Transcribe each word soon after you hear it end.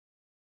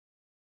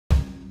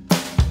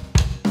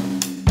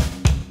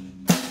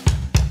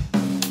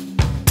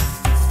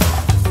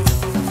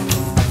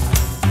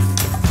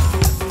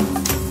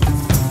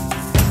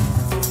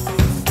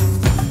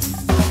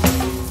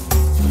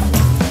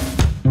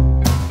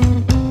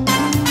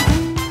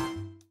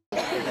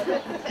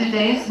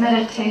Today's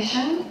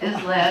meditation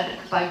is led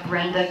by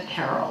Brenda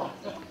Carroll.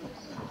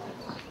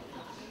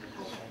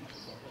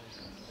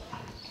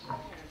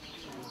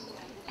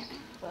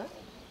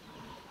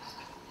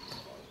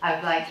 I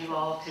would like you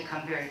all to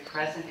come very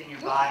present in your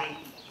body.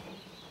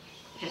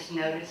 Just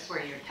notice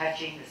where you're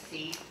touching the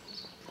seat,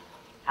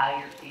 how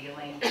you're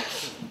feeling.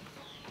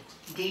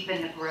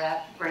 Deepen the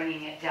breath,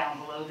 bringing it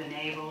down below the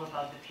navel,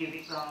 above the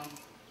pubic bone.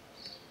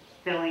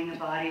 Filling the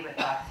body with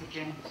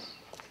oxygen,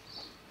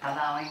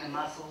 allowing the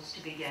muscles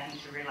to begin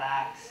to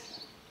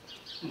relax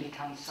and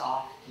become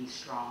soft and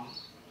strong.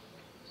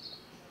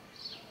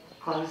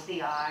 Close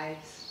the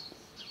eyes,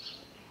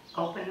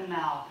 open the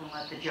mouth and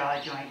let the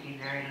jaw joint be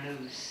very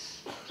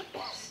loose,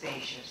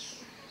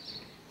 spacious.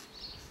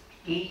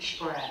 Each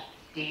breath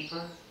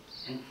deeper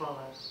and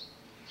fuller,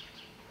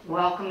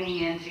 welcoming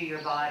into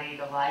your body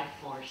the life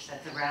force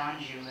that's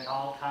around you at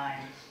all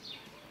times,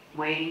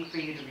 waiting for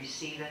you to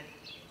receive it,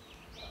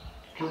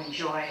 to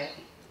enjoy it,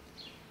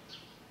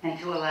 and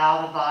to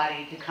allow the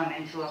body to come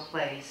into a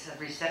place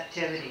of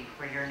receptivity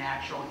for your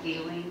natural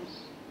healing,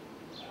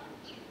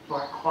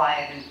 for a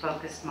quiet and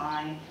focused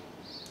mind,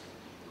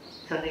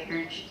 so that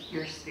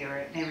your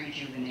spirit may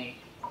rejuvenate.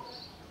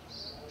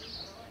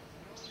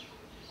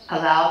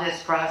 Allow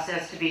this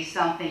process to be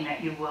something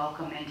that you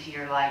welcome into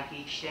your life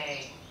each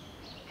day,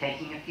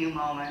 taking a few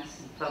moments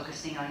and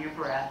focusing on your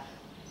breath,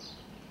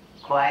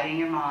 quieting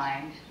your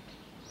mind,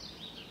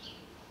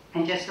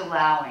 and just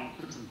allowing.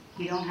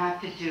 You don't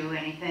have to do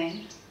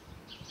anything.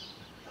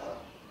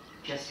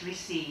 Just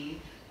receive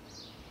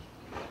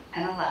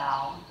and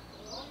allow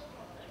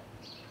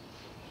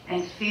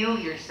and feel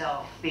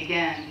yourself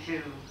begin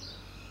to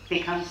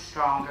become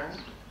stronger,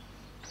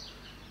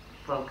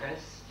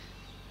 focused,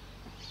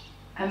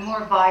 and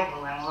more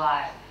vital and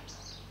alive.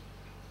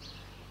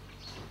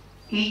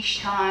 Each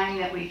time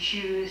that we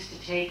choose to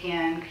take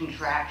in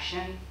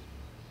contraction,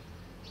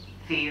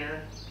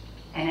 fear,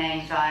 and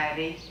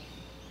anxiety,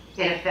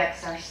 it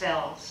affects our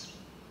cells.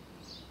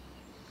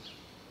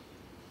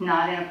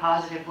 Not in a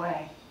positive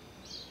way.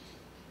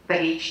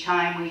 But each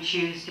time we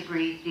choose to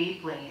breathe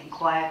deeply and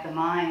quiet the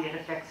mind, it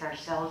affects our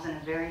cells in a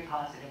very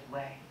positive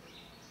way.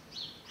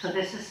 So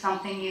this is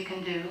something you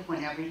can do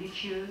whenever you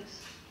choose,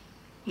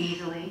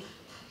 easily,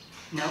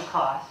 no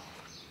cost.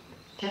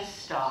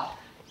 Just stop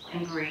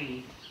and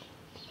breathe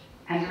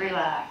and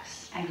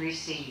relax and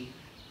receive.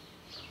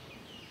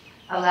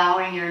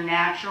 Allowing your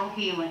natural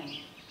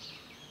healing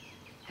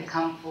to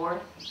come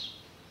forth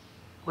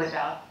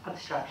without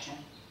obstruction.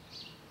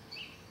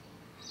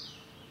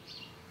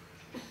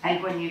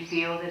 And when you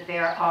feel that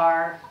there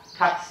are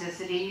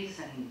toxicities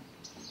and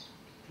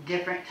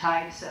different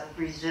types of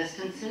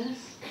resistances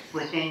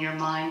within your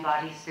mind,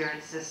 body,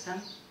 spirit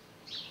system,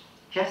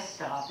 just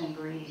stop and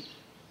breathe.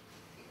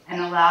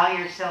 And allow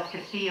yourself to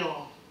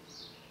feel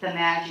the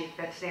magic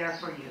that's there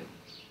for you.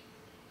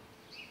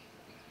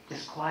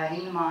 Just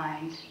quieting the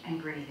mind and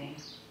breathing,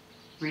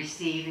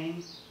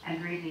 receiving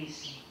and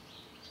releasing.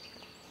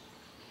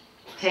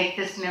 Take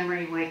this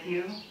memory with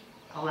you.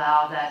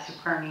 Allow that to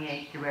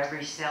permeate through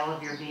every cell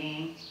of your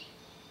being,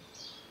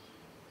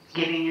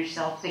 giving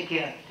yourself the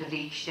gift of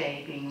each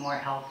day being more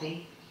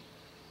healthy,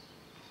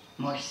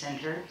 more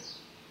centered,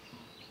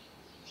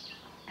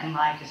 and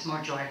life is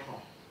more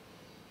joyful.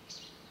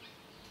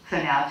 So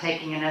now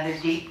taking another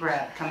deep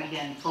breath, come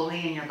again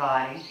fully in your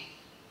body,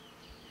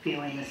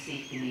 feeling the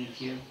seat beneath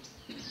you.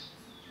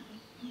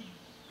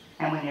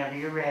 And whenever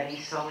you're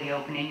ready, slowly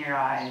opening your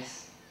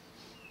eyes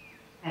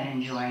and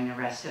enjoying the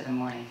rest of the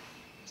morning.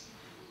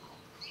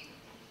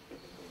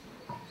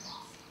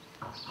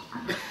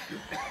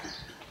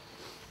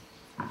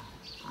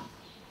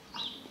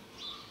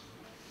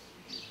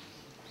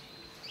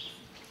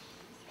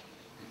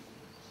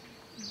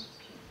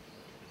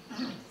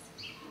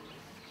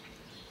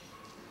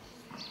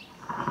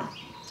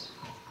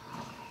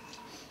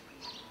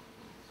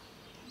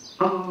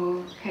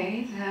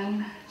 Okay,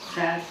 then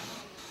that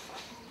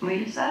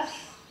leaves us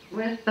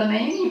with the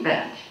main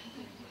event.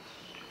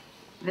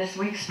 This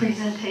week's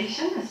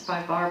presentation is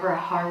by Barbara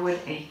Harwood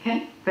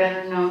Aitken,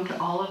 better known to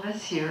all of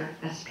us here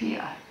as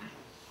Pia.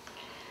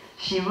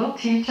 She will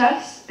teach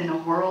us, in a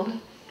world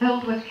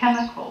filled with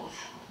chemicals,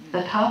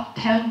 the top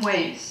 10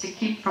 ways to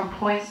keep from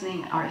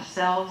poisoning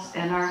ourselves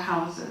and our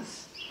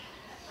houses.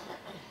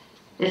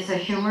 It's a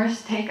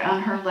humorous take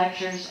on her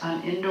lectures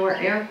on indoor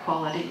air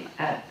quality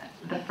at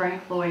the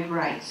Frank Lloyd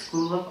Wright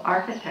School of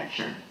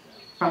Architecture,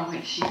 from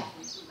which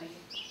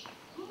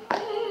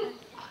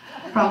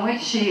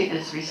she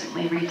is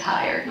recently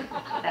retired.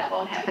 That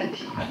won't happen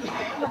to you.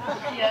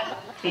 Pia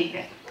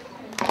Aitken.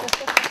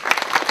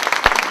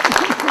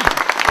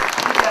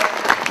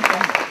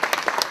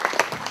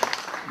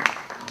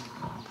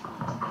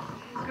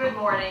 Good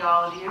morning,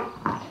 all of you.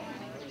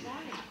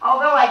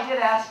 Although I did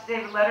ask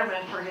David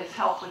Letterman for his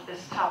help with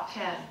this top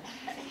 10,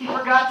 he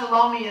forgot to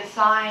loan me his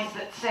signs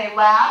that say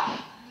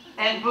laugh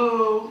and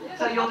boo,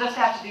 so you'll just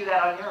have to do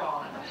that on your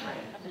own, I'm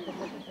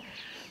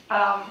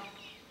afraid.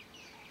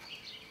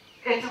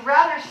 It's a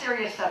rather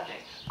serious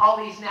subject. all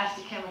these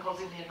nasty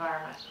chemicals in the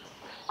environment.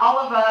 All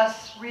of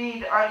us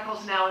read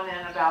articles now and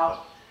then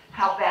about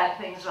how bad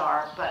things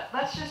are, but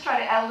let's just try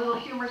to add a little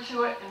humor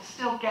to it and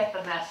still get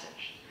the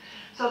message.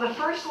 So the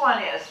first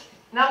one is,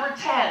 number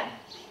 10,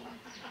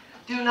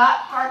 do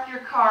not park your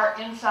car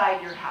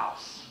inside your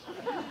house.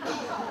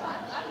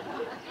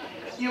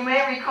 You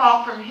may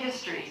recall from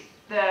history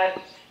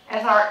that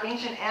as our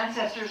ancient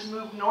ancestors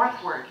moved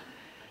northward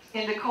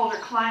into colder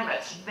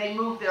climates, they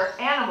moved their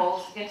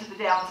animals into the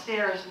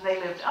downstairs and they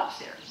lived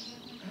upstairs.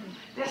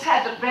 This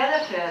had the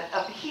benefit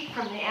of the heat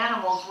from the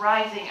animals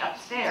rising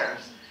upstairs,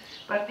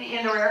 but the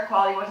indoor air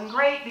quality wasn't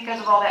great because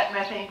of all that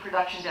methane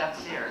production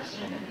downstairs.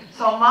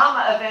 So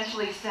Mama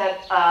eventually said,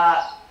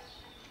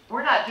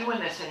 we're not doing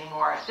this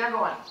anymore. They're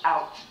going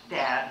out,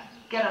 Dad.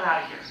 Get them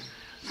out of here.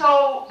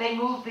 So they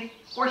moved the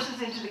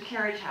horses into the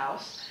carriage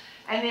house,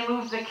 and they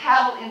moved the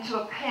cattle into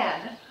a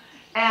pen,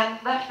 and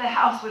left the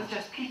house with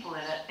just people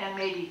in it, and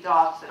maybe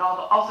dogs that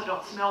also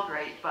don't smell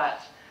great,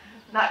 but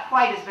not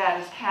quite as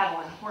bad as cattle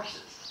and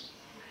horses.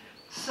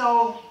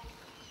 So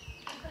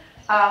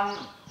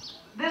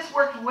this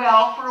worked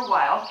well for a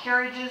while,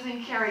 carriages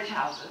in carriage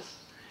houses.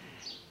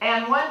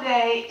 And one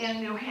day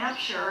in New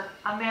Hampshire,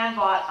 a man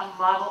bought a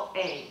Model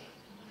A.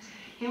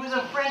 He was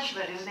a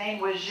Frenchman. His name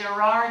was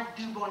Gérard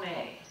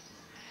Dubonnet.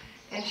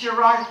 And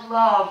Gérard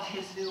loved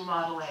his new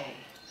Model A,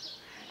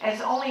 as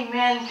only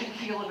men can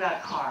feel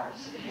about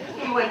cars.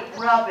 He would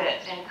rub it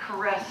and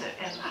caress it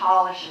and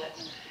polish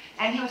it.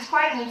 And he was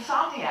quite an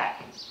insomniac.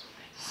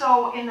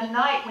 So in the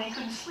night, when he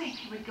couldn't sleep,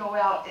 he would go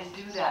out and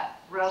do that,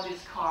 rub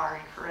his car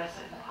and caress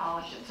it and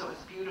polish it so it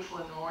was beautiful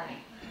in the morning.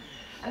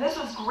 And this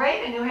was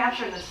great in New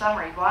Hampshire in the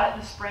summer. He bought it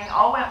in the spring.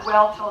 All went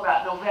well till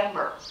about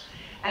November.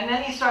 And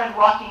then he started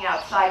walking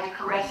outside to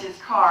caress his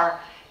car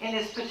in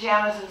his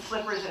pajamas and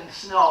slippers in the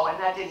snow, and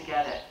that didn't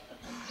get it.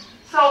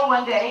 So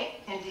one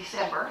day in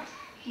December,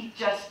 he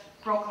just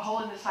broke a hole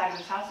in the side of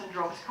his house and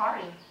drove his car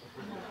in.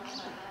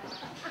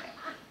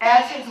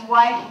 As his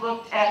wife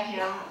looked at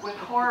him with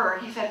horror,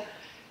 he said,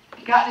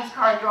 he got in his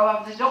car and drove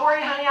up and said, "Don't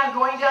worry, honey, I'm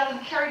going down to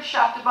the carriage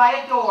shop to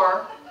buy a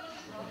door."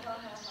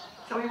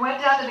 So he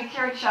went down to the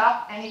carriage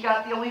shop, and he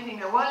got the only thing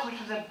there was, which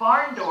was a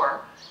barn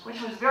door,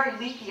 which was very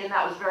leaky, and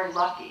that was very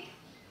lucky,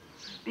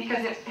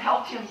 because it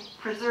helped him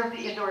preserve the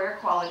indoor air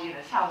quality in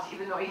his house,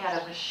 even though he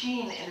had a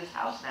machine in his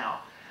house now.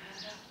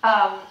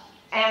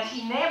 And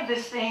he named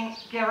this thing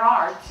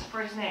Gerard's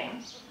for his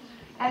name,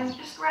 and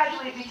just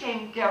gradually it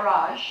became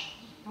garage,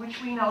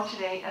 which we know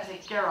today as a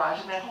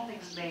garage, and that whole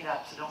thing's made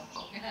up, so don't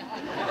quote.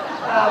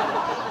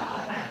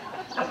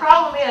 The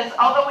problem is,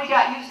 although we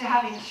got used to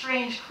having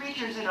strange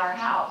creatures in our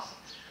house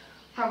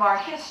from our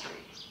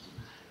history,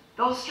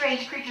 those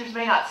strange creatures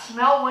may not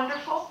smell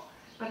wonderful,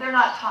 but they're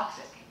not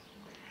toxic.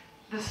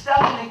 The stuff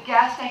in the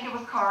gas tank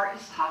of a car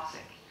is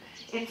toxic.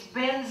 It's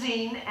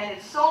benzene, and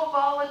it's so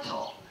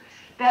volatile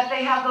that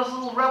they have those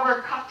little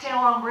rubber cocktail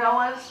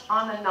umbrellas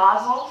on the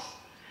nozzles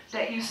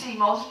that you see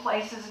most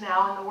places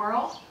now in the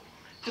world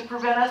to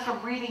prevent us from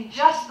breathing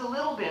just the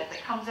little bit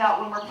that comes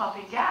out when we're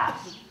pumping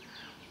gas.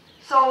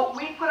 So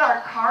we put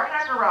our car in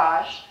our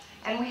garage,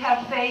 and we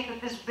have faith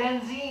that this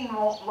benzene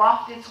won't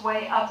waft its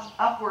way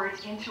upward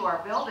into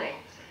our building,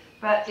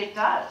 but it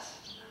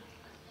does.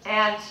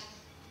 And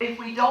if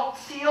we don't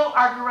seal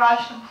our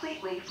garage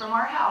completely from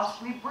our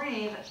house, we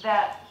breathe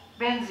that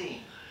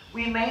benzene.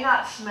 We may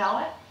not smell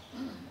it,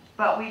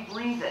 but we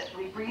breathe it.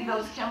 We breathe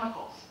those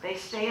chemicals. They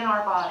stay in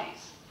our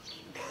bodies.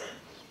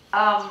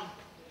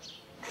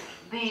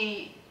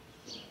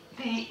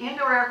 The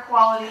indoor air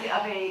quality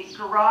of a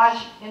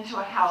garage into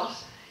a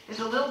house is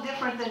a little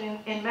different than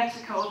in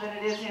Mexico than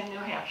it is in New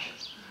Hampshire,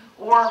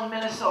 or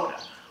Minnesota,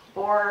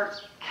 or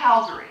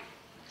Calgary.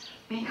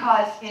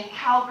 Because in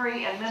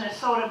Calgary and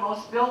Minnesota,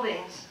 most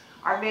buildings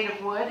are made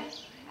of wood,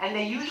 and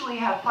they usually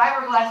have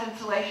fiberglass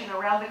insulation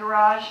around the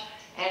garage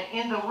and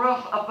in the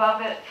roof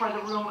above it for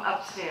the room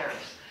upstairs.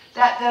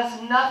 That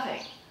does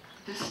nothing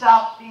to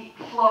stop the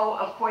flow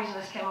of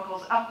poisonous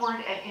chemicals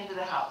upward and into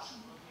the house.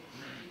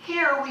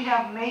 Here we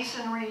have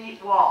masonry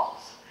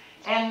walls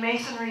and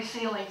masonry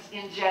ceilings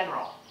in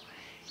general.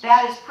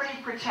 That is pretty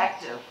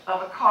protective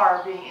of a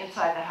car being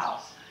inside the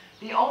house.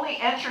 The only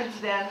entrance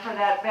then for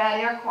that bad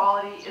air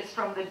quality is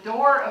from the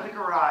door of the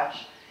garage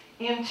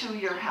into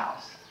your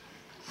house.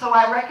 So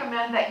I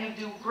recommend that you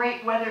do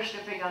great weather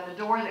stripping on the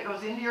door that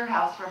goes into your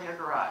house from your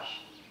garage.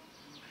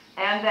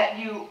 And that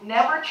you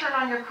never turn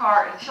on your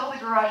car until the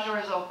garage door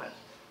is open.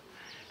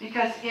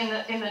 Because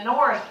in the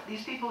north,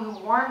 these people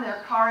who warm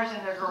their cars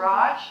in their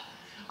garage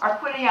are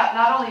putting out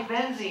not only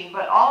benzene,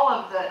 but all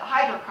of the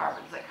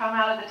hydrocarbons that come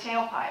out of the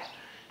tailpipe.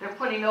 They're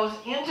putting those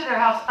into their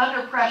house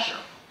under pressure.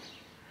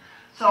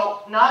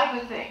 So not a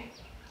good thing.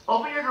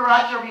 Open your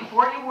garage door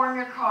before you warm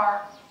your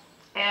car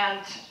and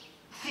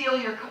seal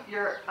your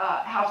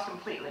house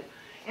completely.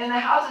 In the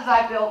houses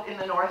I built in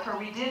the north, where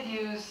we did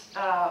use,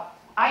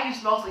 I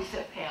used mostly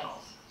SIP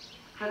panels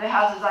for the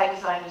houses I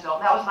designed and built.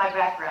 That was my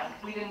background.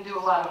 We didn't do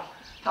a lot of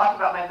talk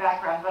about my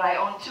background, but I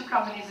owned 2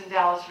 companies in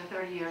Dallas for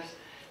 30 years,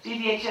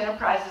 BVH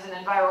Enterprises and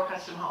Enviro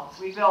Custom Homes.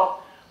 We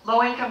built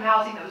low-income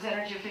housing that was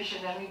energy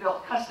efficient, and we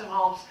built custom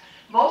homes,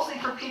 mostly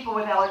for people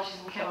with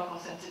allergies and chemical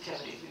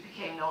sensitivities. We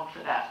became known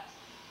for that.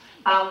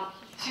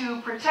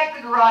 To protect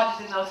the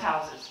garages in those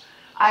houses,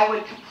 I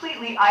would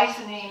completely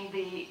isonine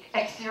the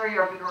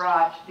exterior of the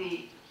garage,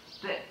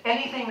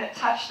 anything that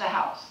touched the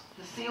house,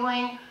 the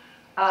ceiling,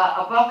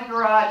 above the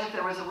garage if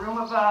there was a room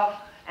above,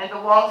 and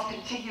the walls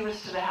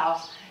contiguous to the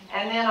house.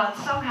 And then on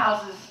some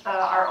houses,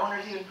 our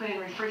owners even put in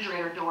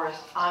refrigerator doors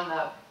on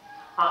to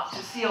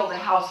seal the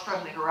house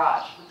from the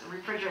garage, with the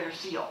refrigerator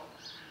seal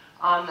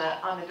on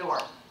the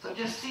door. So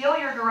just seal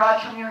your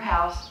garage from your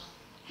house.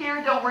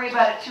 Here, don't worry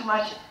about it too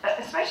much,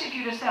 especially if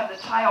you just have the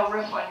tile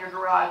roof on your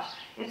garage.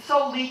 It's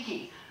so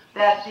leaky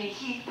that the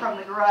heat from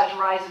the garage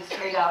rises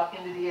straight out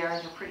into the air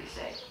and you're pretty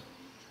safe.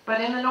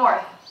 But in the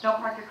north, don't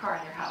park your car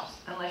in your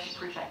house unless you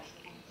protect it.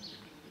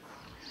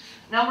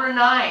 Number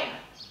 9,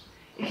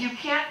 if you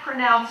can't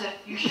pronounce it,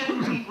 you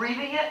shouldn't be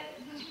breathing it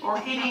or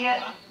eating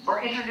it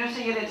or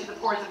introducing it into the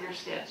pores of your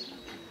skin.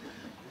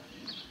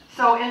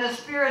 So in the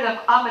spirit of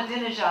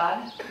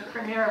Ahmadinejad, the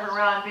premier of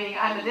Iran being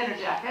I'm a dinner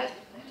jacket,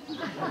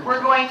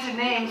 we're going to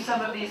name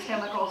some of these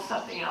chemicals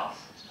something else.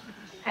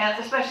 And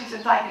especially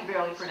since I can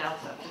barely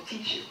pronounce them, to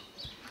teach you.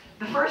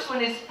 The first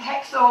one is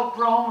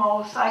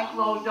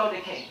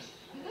hexabromocyclododecaine.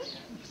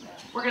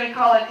 We're going to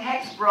call it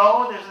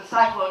Hexbro. There's a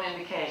cyclone in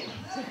the cave.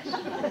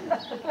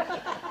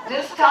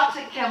 This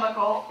toxic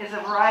chemical is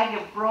a variety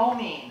of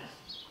bromine,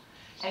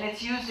 and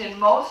it's used in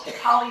most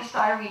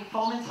polystyrene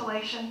foam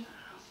insulation,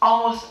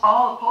 almost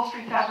all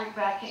upholstery fabric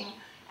backing,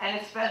 and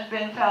it's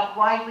been found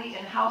widely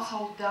in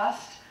household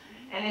dust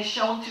and is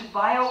shown to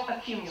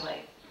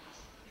bioaccumulate.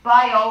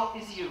 Bio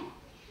is you.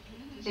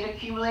 It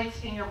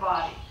accumulates in your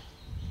body.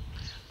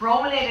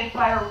 Brominated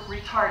fire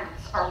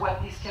retardants are what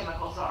these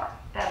chemicals are.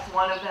 That's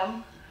one of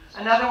them.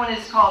 Another one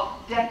is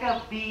called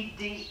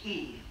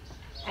DecaBDE,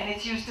 and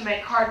it's used to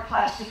make hard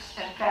plastics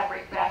and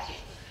fabric backing.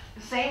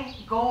 The same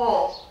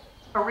goal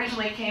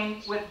originally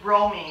came with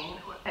bromine,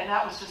 and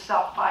that was to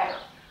stop fire,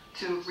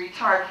 to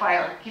retard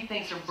fire, keep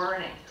things from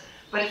burning.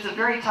 But it's a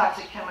very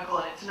toxic chemical,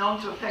 and it's known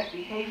to affect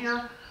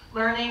behavior,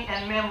 learning,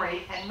 and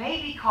memory, and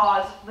maybe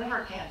cause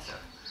liver cancer.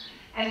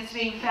 And it's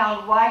being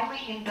found widely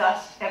in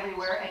dust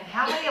everywhere. And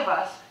how many of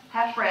us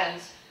have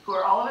friends who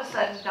are all of a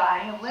sudden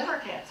dying of liver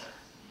cancer?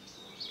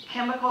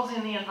 Chemicals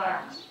in the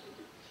environment.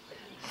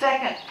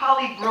 Second,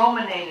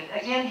 polybrominated.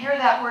 Again, hear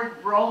that word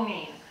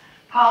bromine.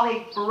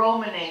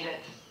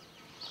 Polybrominated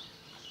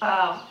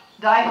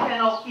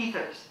diphenyl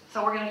ethers.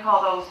 So we're going to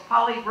call those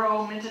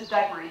polybrominated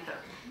diaper ether.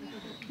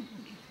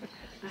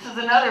 This is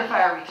another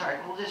fire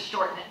retardant. We'll just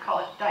shorten it and call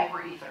it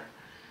diaper ether.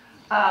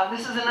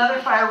 This is another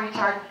fire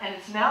retardant, and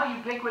it's now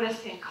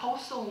ubiquitous in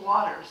coastal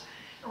waters.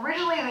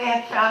 Originally, they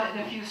had found it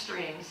in a few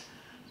streams.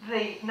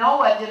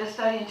 NOAA did a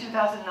study in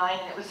 2009,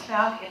 and it was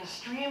found in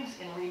streams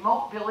in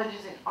remote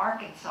villages in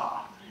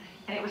Arkansas,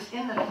 and it was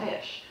in the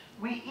fish.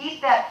 We eat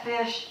that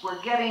fish,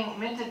 we're getting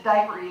minted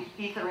diaper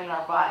ether in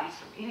our bodies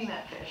from eating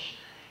that fish,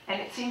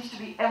 and it seems to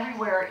be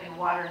everywhere in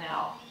water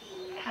now.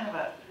 Kind of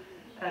a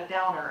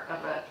downer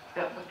of a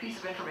piece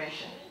of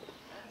information.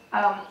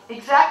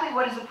 Exactly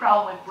what is the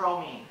problem with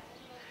bromine?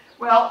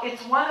 Well,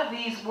 it's one of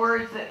these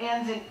words that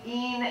ends in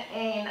 "ene,"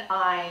 "ane,"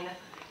 "eine."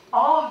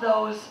 All of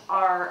those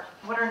are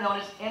what are known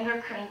as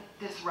endocrine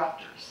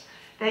disruptors.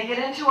 They get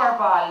into our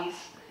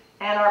bodies,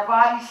 and our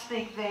bodies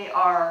think they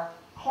are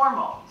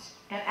hormones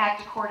and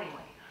act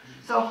accordingly.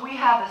 So if we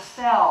have a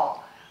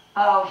cell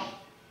of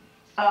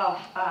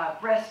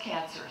breast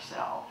cancer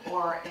cell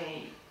or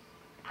a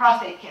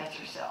prostate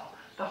cancer cell,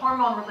 the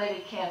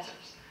hormone-related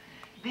cancers,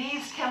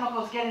 these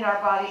chemicals get in our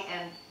body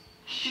and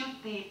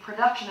shoot the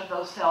production of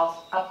those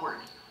cells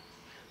upward.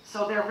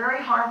 So they're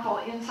very harmful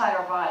inside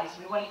our bodies.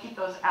 We want to keep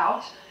those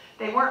out.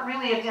 They weren't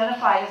really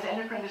identified as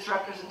endocrine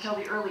disruptors until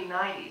the early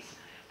 90s.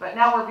 But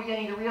now we're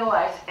beginning to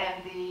realize,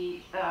 and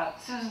the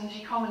Susan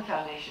G. Komen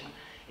Foundation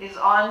is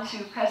on to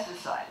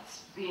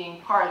pesticides being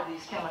part of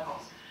these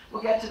chemicals.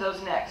 We'll get to those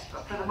next,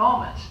 but for the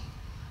moment,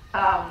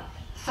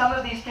 some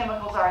of these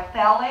chemicals are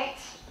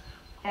phthalates,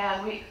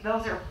 and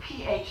those are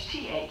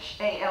PHTH,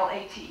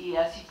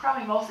 ALATES. You've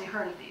probably mostly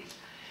heard of these.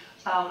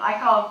 I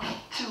call them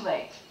too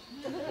late.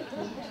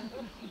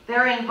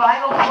 They're in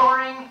vinyl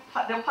flooring,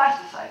 they're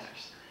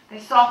plasticizers. They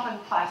soften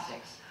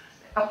plastics,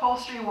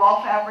 upholstery,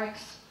 wall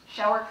fabrics,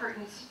 shower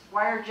curtains,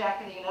 wire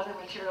jacketing, and other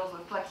materials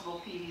with flexible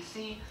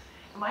PVC.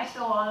 Am I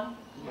still on?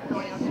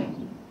 Going okay.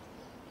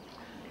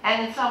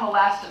 And in some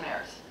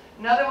elastomers.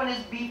 Another one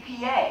is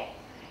BPA.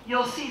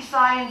 You'll see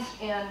signs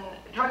in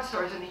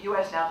drugstores in the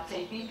US now that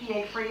say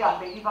BPA free on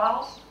baby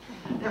bottles.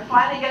 They're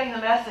finally getting the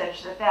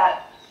message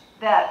that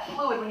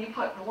fluid, when you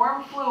put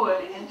warm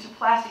fluid into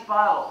plastic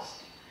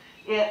bottles,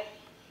 it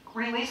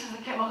releases the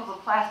chemicals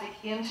of plastic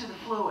into the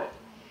fluid.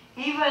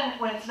 Even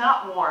when it's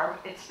not warm,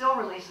 it still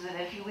releases it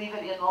if you leave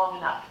it in long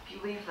enough. If you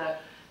leave the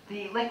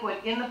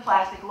liquid in the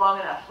plastic long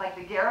enough, like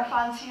the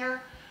Garafons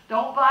here,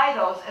 don't buy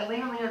those and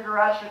leave them in your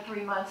garage for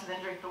 3 months and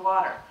then drink the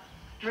water.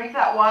 Drink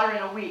that water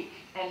in a week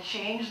and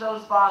change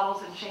those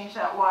bottles and change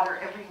that water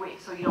every week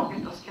so you don't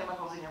get those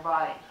chemicals in your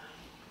body.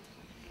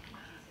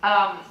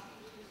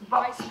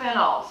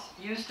 Phenols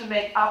used to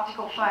make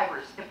optical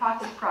fibers,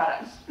 epoxy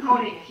products,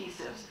 coating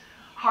adhesives,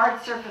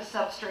 hard surface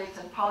substrates,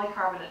 and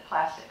polycarbonate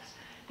plastics.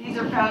 These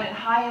are found in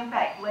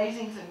high-impact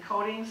glazings and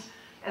coatings,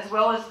 as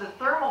well as the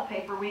thermal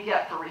paper we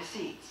get for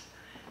receipts.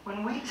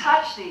 When we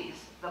touch these,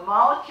 the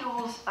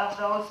molecules of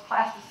those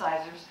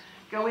plasticizers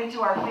go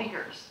into our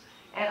fingers,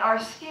 and our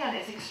skin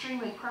is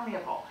extremely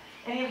permeable.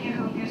 Any of you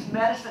who've used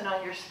medicine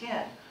on your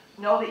skin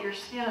know that your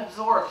skin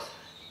absorbs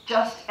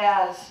just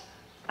as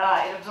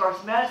it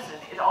absorbs medicine,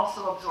 it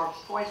also absorbs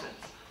poisons.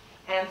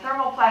 And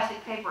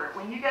thermoplastic paper,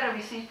 when you get a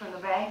receipt from the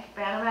bank,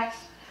 Banamex,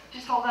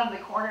 just hold on to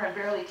the corner and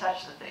barely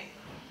touch the thing.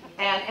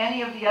 And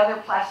any of the other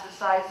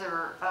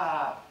plasticizer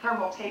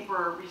thermal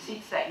paper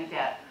receipts that you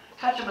get,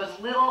 touch them as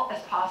little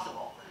as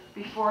possible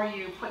before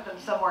you put them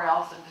somewhere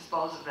else and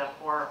dispose of them,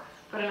 or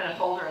put them in a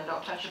folder and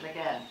don't touch them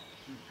again.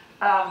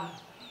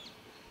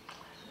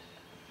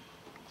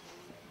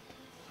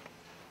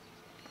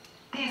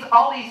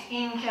 All these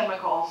ene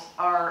chemicals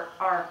are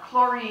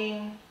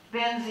chlorine,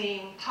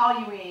 benzene,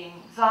 toluene,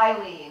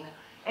 xylene.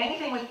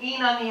 Anything with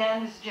ene on the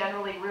end is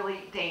generally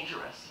really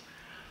dangerous.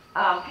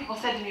 People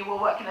said to me, well,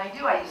 what can I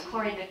do? I use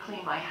chlorine to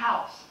clean my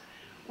house.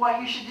 What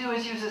you should do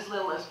is use as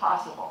little as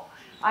possible.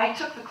 I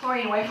took the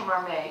chlorine away from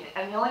our maid,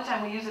 and the only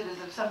time we use it is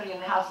if somebody in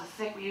the house is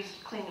sick. We use it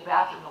to clean the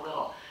bathroom a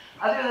little.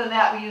 Other than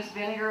that, we use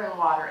vinegar and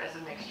water as a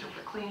mixture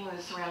for cleaning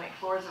the ceramic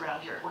floors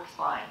around here. It works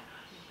fine.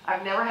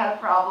 I've never had a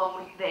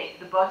problem.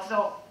 The bugs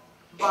don't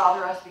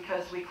bother us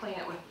because we clean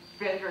it with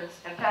vinegar.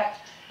 In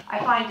fact, I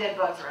find dead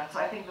bugs around, so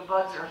I think the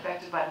bugs are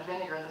affected by the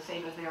vinegar the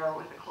same as they are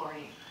with the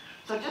chlorine.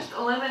 So just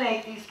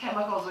eliminate these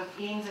chemicals with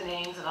enes and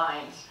anes and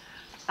ines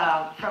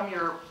from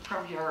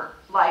your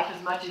life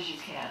as much as you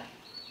can.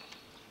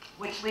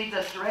 Which leads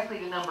us directly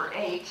to number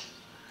 8,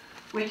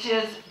 which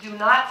is do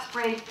not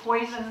spray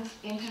poisons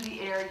into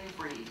the air you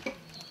breathe.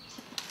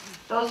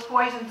 Those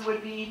poisons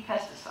would be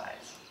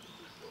pesticides.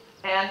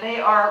 And they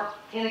are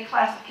in a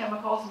class of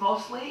chemicals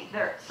mostly.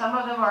 Some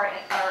of them are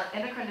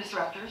endocrine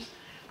disruptors,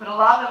 but a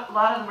lot of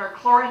them are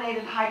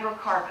chlorinated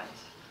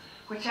hydrocarbons,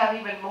 which have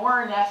even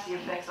more nasty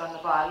effects on the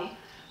body,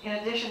 in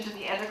addition to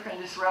the endocrine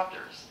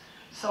disruptors.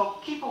 So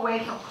keep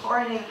away from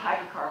chlorinated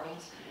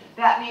hydrocarbons.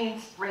 That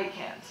means ray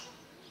cans.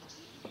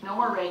 No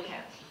more ray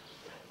cans.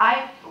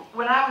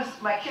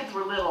 My kids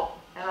were little,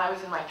 and I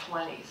was in my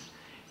 20s.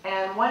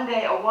 And one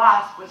day a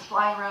wasp was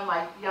flying around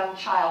my young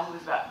child, who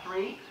was about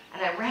 3,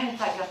 and I ran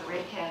inside, got the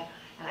ray can,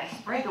 and I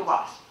sprayed the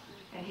wasp.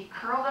 And he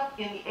curled up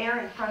in the air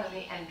in front of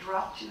me and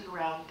dropped to the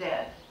ground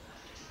dead.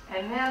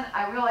 And then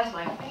I realized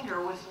my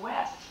finger was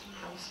wet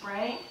from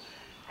spraying,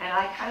 and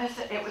I kind of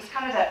said, it was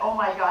kind of that oh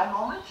my God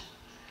moment,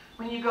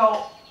 when you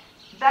go,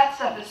 that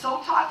stuff is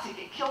so toxic,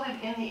 it killed him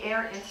in the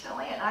air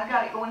instantly, and I've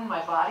got it going in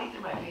my body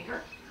through my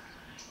finger.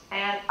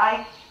 And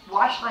I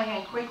washed my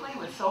hand quickly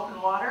with soap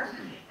and water,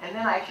 and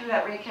then I threw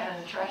that ray can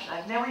in the trash, and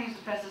I've never used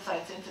a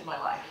pesticide since in my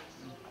life.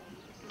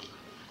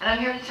 And I'm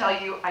here to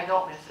tell you, I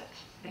don't miss it.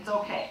 It's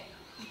okay.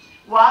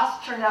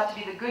 Wasps turned out to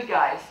be the good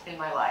guys in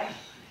my life,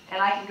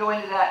 and I can go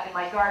into that in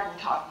my garden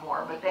talk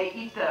more, but they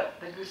eat the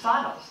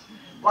gusanos.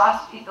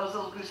 Wasps eat those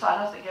little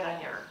gusanos that get on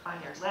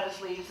your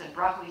lettuce leaves and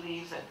broccoli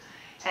leaves,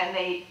 and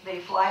they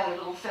fly their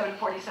little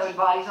 747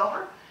 bodies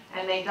over,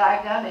 and they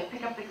dive down, they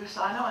pick up the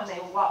gusano, and they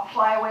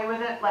fly away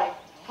with it like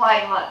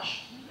flying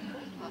lunch.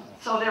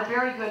 So they're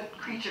very good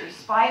creatures.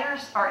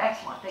 Spiders are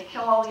excellent. They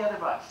kill all the other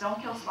bugs.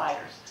 Don't kill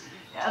spiders.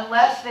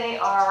 Unless they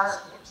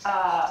are,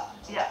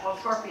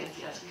 scorpions,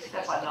 yes, we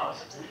step on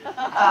those.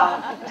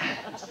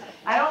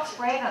 I don't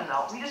spray them,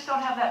 though. We just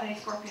don't have that many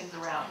scorpions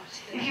around.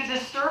 If you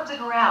disturb the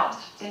ground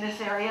in this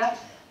area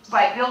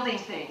by building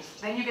things,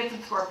 then you get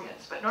some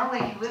scorpions. But normally,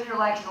 if you live your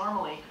life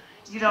normally,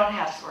 you don't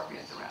have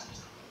scorpions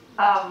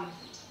around.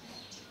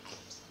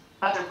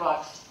 Other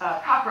bugs.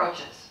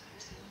 Cockroaches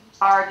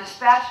are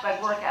dispatched by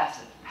boric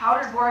acid.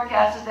 Powdered boric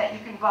acid that you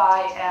can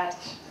buy at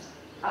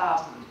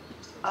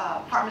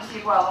Pharmacy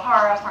of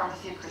Guadalajara,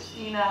 Pharmacy of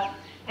Christina,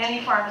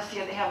 any pharmacy,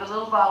 they have the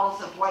little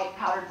bottles of white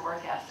powdered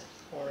boric acid.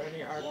 Or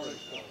any hardware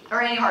store.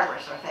 Or any hardware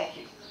store, thank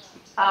you.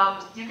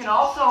 You can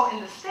also,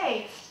 in the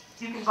States,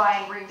 you can buy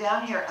and bring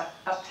down here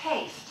a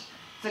paste.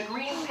 It's a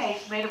green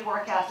paste made of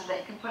boric acid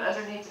that you can put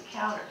underneath the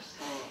counters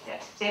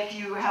if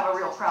you have a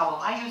real problem.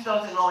 I use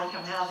those in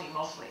low-income housing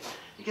mostly,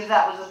 because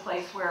that was the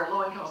place where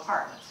low-income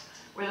apartments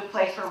were the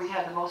place where we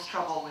had the most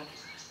trouble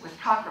with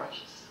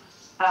cockroaches.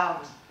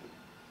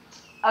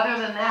 Other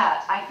than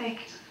that, I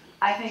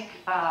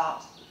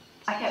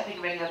can't think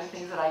of any other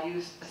things that I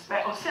use.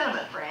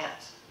 Cinnamon for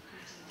ants.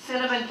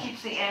 Cinnamon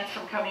keeps the ants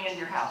from coming into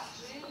your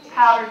house.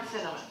 Powdered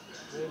cinnamon.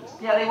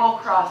 Yeah, they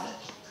won't cross it.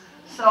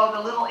 So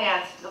the little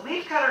ants, the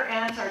leafcutter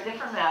ants are a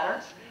different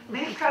matter.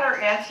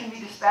 Leafcutter ants can be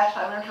dispatched.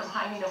 I learned from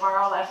Jaime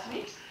Navarro last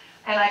week,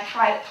 and I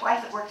tried it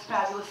twice. It works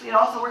fabulously. It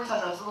also works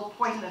on those little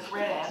poisonous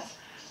red ants.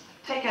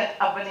 Take a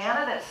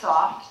banana that's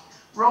soft,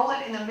 roll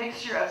it in a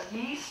mixture of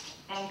yeast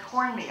and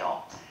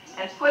cornmeal,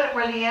 and put it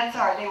where the ants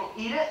are. They will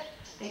eat it.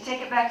 They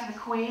take it back to the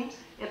queen.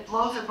 It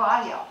blows her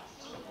body up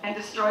and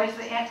destroys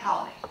the ant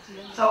colony.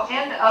 So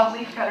end of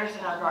leaf cutters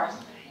in our garden.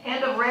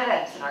 End of red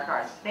ants in our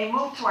garden. They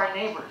moved to our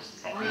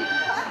neighbors, and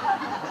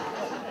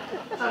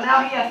so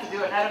now he has to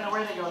do it. I don't know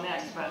where they go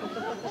next, but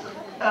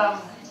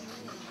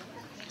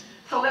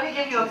so let me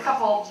give you a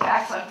couple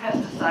facts on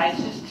pesticides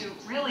just to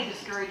really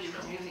discourage you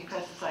from using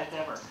pesticides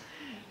ever.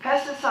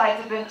 Pesticides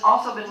have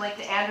also been linked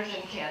to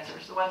androgen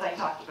cancers, the ones I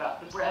talked about,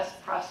 the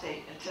breast,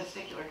 prostate, and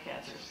testicular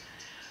cancers.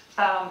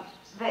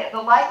 The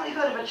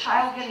likelihood of a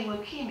child getting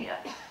leukemia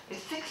is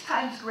 6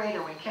 times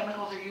greater when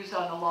chemicals are used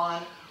on the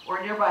lawn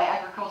or nearby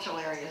agricultural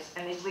areas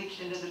and they've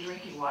leached into the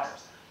drinking water.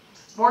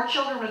 More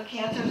children with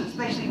cancers,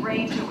 especially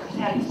brain tumors,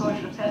 had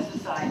exposure to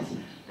pesticides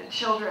than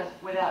children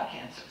without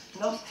cancer.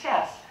 And those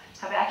tests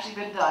have actually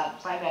been done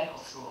by medical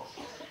schools.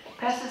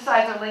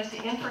 Pesticides are linked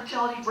to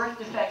infertility, birth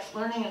defects,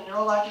 learning and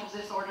neurological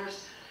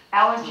disorders,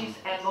 allergies,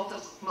 and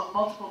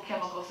multiple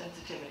chemical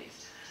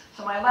sensitivities.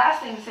 So my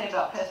last thing to say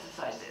about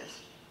pesticides is,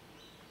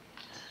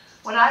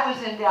 when I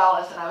was in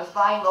Dallas and I was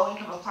buying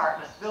low-income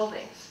apartment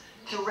buildings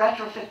to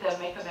retrofit them,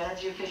 make them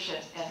energy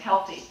efficient and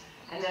healthy,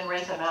 and then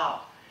rent them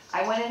out,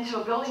 I went into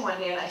a building one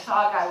day and I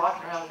saw a guy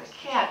walking around with a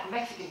can, a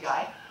Mexican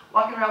guy,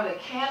 walking around with a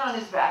can on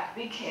his back, a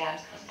big can,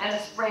 and a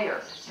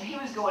sprayer. And he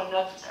was going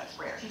nuts with that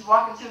sprayer. He's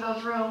walking through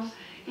those rooms.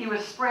 He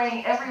was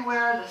spraying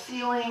everywhere, the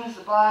ceilings,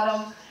 the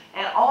bottom,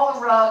 and all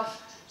the rugs.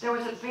 There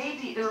were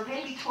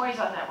baby toys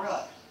on that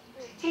rug.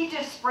 He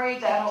just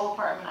sprayed that whole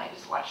apartment. I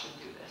just watched him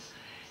do this.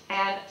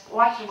 And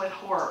watched him with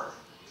horror.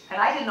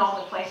 And I didn't own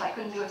the place. I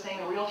couldn't do a thing.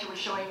 The realtor was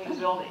showing me the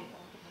building.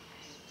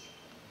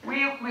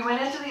 We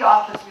went into the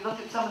office. We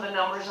looked at some of the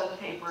numbers on the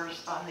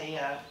papers, on the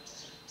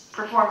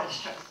performance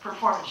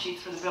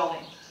sheets for the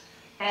building.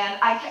 And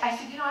I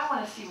said, you know, I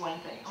want to see one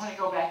thing. I want to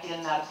go back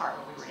in that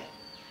apartment we were in.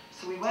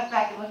 So we went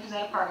back and looked in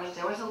that apartment.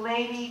 There was a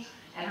lady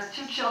and her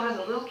 2 children.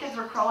 The little kids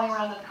were crawling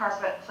around the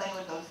carpet playing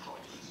with those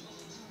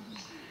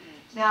toys.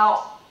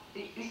 Now,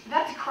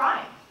 that's a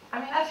crime. I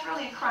mean, that's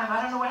really a crime.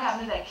 I don't know what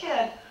happened to that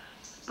kid,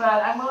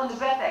 but I'm willing to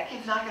bet that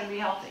kid's not going to be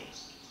healthy.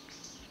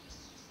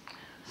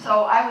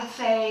 So I would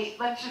say,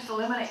 let's just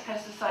eliminate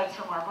pesticides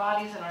from our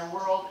bodies and our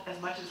world as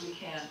much as we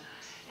can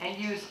and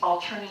use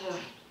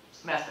alternative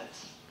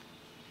methods.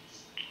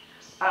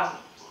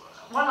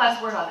 One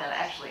last word on that,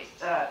 actually.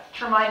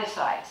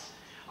 Termiticides.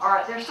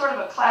 They're sort of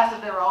a class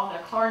of their own.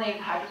 They're chlorinated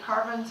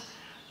hydrocarbons,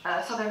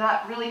 so they're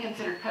not really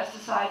considered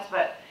pesticides,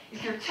 but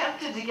if you're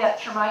tempted to get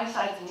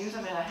termiticides and use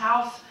them in a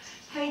house,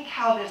 think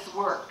how this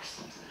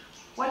works.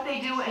 What they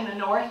do in the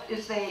north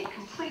is they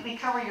completely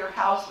cover your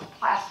house with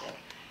plastic,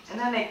 and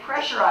then they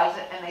pressurize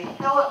it and they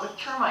fill it with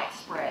termite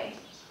spray,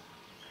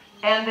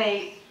 and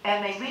they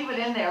leave it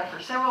in there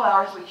for several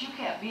hours, which you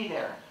can't be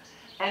there,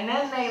 and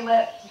then they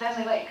let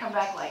you come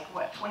back like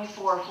what,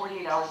 24 or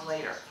 48 hours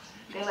later.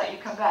 They let you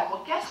come back.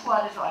 Well, guess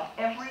what is on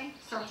every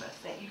surface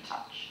that you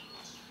touch?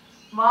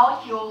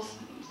 Molecules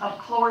of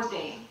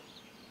chlordane,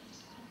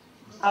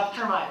 of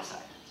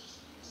termiticide.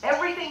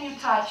 Everything you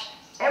touch,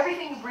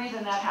 everything you breathe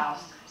in that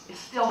house is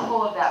still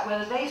full of that,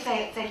 whether they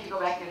say it's safe to go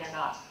back in or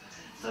not.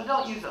 So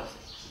don't use those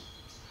things.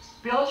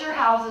 Build your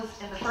houses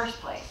in the first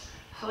place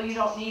so you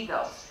don't need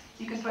those.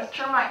 You can put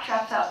termite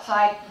traps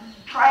outside,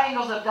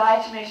 triangles of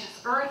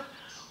diatomaceous earth,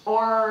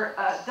 or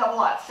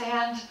double-aught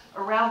sand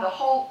around the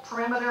whole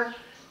perimeter.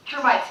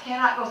 Termites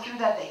cannot go through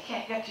that. They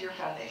can't get to your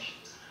foundation.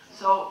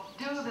 So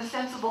do the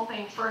sensible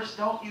thing first.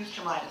 Don't use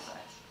termiticides.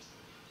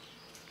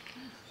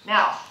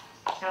 Now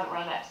that we're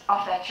on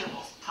off that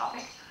cheerful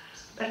topic,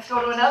 let's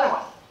go to another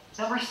one.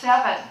 Number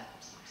 7.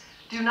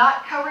 Do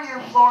not cover your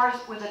floors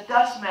with a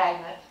dust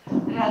magnet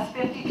that has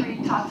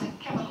 53 toxic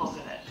chemicals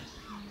in it.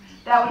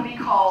 That would be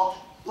called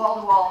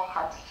wall-to-wall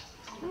carpet.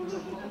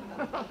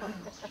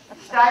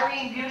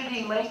 Styrene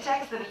butadiene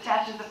latex that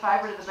attaches the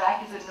fiber to the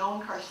back is a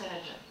known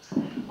carcinogen.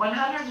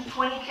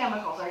 120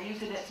 chemicals are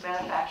used in its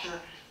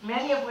manufacture,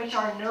 many of which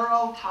are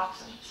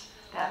neurotoxins.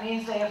 That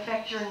means they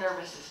affect your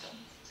nervous system.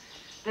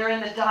 They're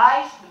in the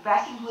dyes, the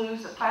backing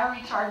glues, the fire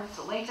retardants,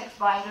 the latex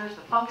binders,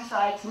 the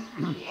fungicides,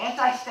 the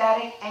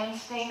anti-static, and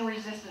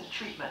stain-resistant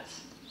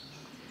treatments.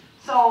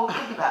 So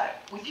think about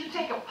it. Would you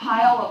take a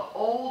pile of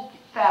old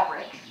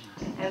fabric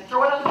and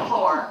throw it on the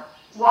floor,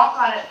 walk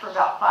on it for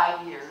about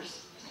 5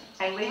 years,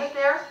 and leave it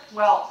there?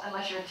 Well,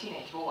 unless you're a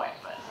teenage boy,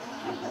 but...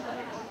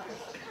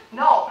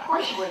 No, of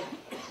course you wouldn't.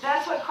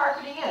 That's what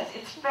carpeting is.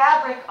 It's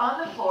fabric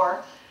on the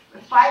floor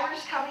with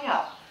fibers coming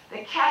up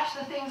that catch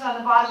the things on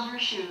the bottom of your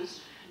shoes.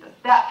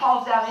 That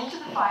falls down into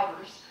the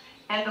fibers,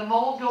 and the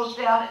mold goes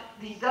down,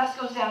 the dust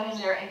goes down in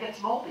there and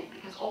gets moldy,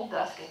 because old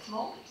dust gets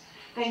moldy.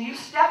 Then you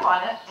step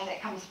on it, and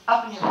it comes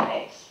up in your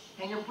face,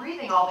 and you're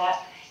breathing all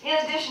that, in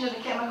addition to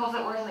the chemicals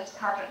that were in the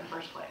carpet in the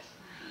first place.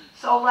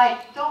 So,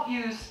 like, don't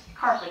use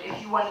carpet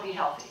if you want to be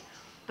healthy.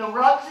 The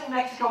rugs in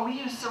Mexico, we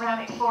use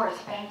ceramic floor, it's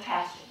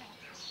fantastic.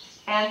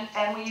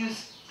 And we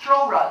use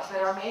throw rugs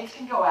that our maids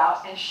can go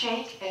out and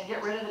shake and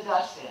get rid of the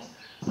dust in.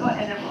 So,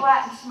 and they're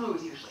flat and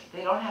smooth usually.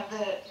 They don't have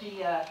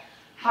the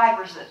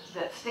fibers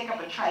that stick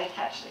up and try to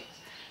catch things.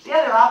 The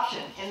other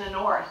option in the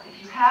north,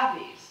 if you have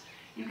these,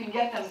 you can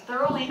get them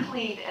thoroughly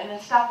cleaned and then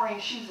stop wearing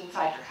shoes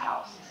inside your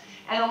house.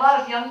 And a lot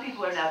of young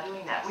people are now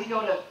doing that. We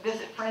go to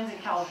visit friends in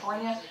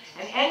California,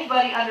 and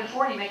anybody under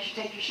 40 makes you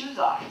take your shoes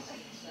off.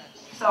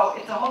 So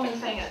it's a whole new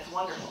thing, and it's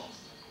wonderful.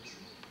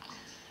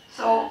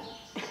 So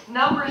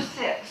number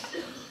 6,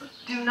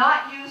 do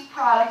not use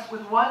products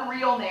with one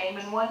real name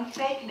and one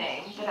fake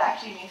name that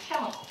actually means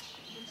chemicals.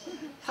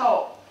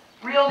 So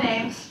real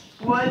names: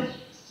 wood,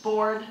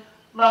 board,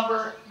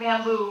 lumber,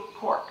 bamboo,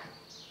 cork.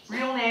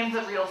 Real names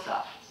of real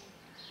stuff.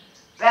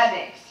 Bad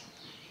names: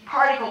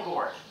 particle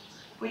board,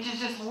 which is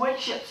just wood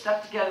chips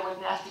stuck together with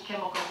nasty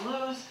chemical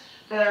glues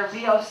that are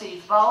VOCs,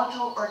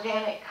 volatile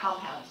organic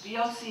compounds.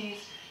 VOCs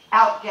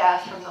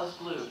outgas from those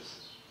glues.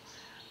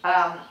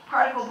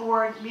 Particle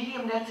board,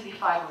 medium density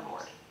fiber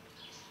board.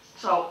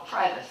 So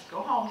try this.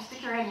 Go home,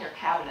 stick your head in your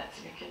cabinets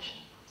in your kitchen.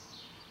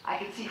 I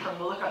can see from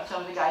the look on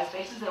some of the guys'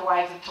 faces, their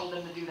wives have told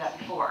them to do that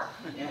before.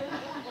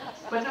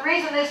 But the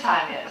reason this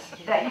time is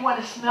that you want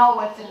to smell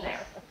what's in there.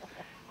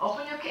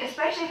 Open your,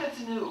 especially if it's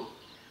new,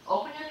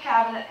 open your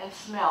cabinet and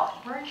smell.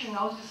 It burns your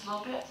nose just a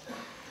little bit.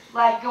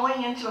 Like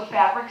going into a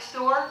fabric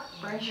store,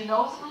 burns your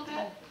nose a little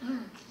bit.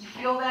 You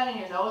feel that in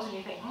your nose and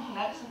you think,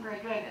 that isn't very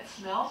good. And it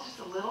smells just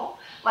a little.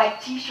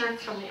 Like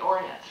t-shirts from the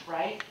Orient,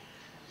 right?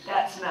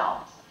 That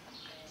smell.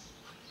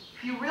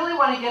 If you really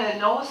want to get a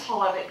nose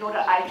full of it, go to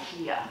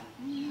IKEA.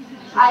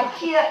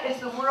 IKEA is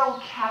the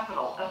world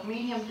capital of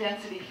medium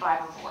density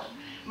fiberboard.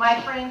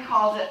 My friend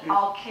calls it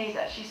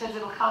Al-Qaeda. She says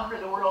it'll conquer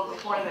the world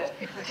before the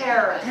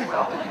terrorists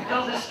will.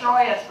 It'll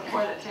destroy us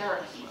before the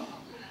terrorists will.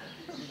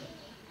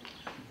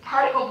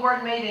 Particle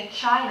board made in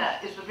China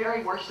is the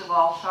very worst of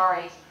all,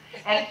 sorry.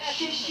 And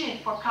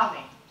shishi for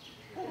coming.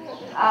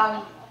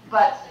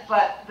 But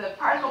the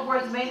particle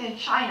boards made in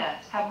China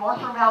have more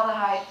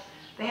formaldehyde.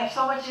 They have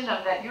so much in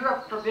them that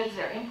Europe forbids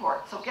their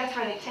import. So guess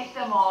where they take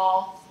them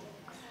all?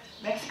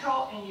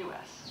 Mexico and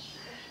US.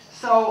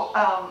 So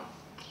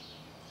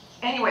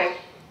anyway,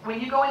 when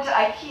you go into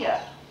IKEA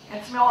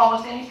and smell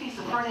almost any piece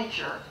of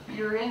furniture,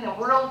 you're in the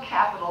world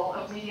capital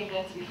of medium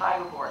density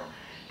fiberboard.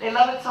 They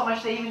love it so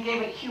much they even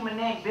gave it a human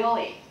name,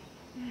 Billy.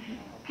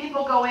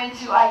 People go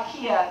into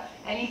IKEA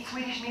and eat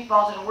Swedish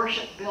meatballs and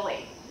worship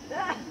Billy.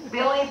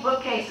 Billy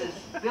bookcases,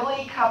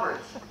 Billy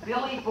cupboards,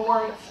 Billy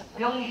boards,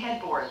 Billy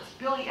headboards,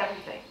 Billy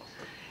everything.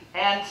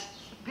 And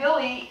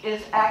Billy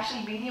is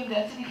actually medium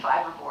density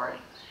fiberboard.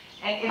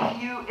 And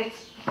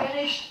it's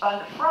finished on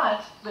the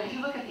front, but if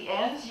you look at the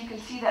ends, you can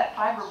see that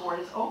fiberboard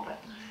is open.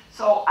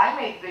 So I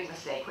made a big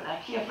mistake when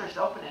IKEA first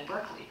opened in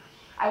Berkeley.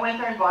 I went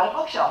there and bought a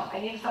bookshelf. I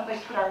needed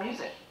someplace to put our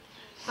music.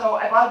 So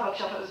I bought a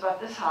bookshelf. It was about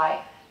this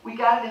high. We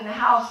got it in the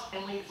house,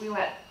 and we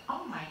went,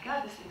 oh my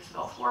God, this thing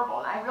smells horrible.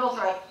 And I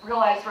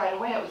realized right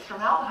away it was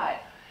formaldehyde.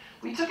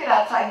 We took it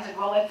outside and said,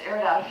 well, let's air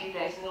it out a few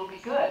days and it'll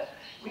be good.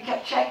 We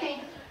kept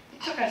checking.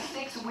 It took us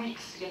 6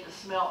 weeks to get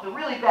the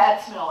really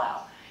bad smell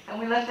out. And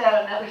we left it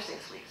out another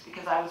 6 weeks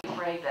because I was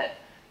afraid that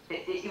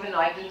even though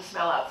I didn't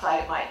smell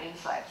outside, it might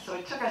inside. So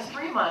it took us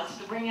 3 months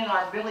to bring in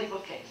our Billy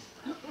bookcase.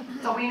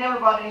 So we never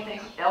bought anything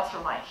else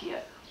from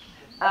IKEA.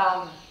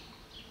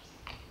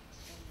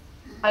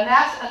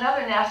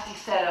 Another nasty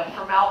set of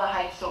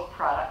formaldehyde soap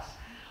products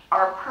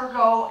are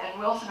Pergo and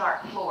Wilson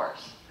Art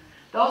floors.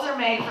 Those are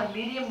made from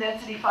medium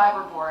density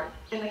fiberboard.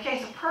 In the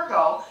case of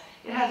Pergo,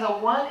 it has a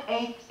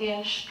 1/8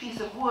 inch piece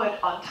of wood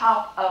on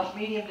top of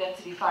medium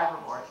density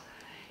fiberboard.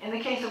 In the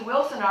case of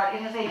Wilson Art,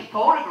 it has a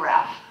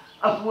photograph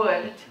of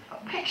wood,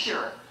 a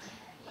picture,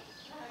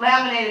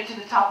 laminated to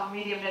the top of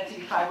medium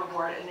density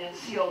fiberboard and then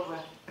sealed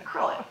with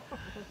acrylic.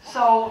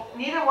 So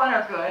neither one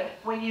are good.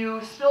 When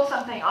you spill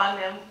something on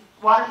them,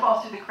 water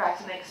falls through the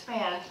cracks and they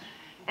expand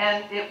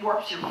and it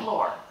warps your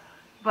floor.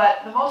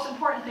 But the most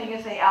important thing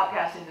is they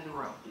outgas into the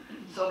room.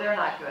 So they're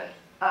not good.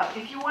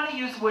 If you want to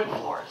use wood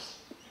floors,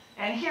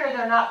 and here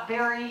they're not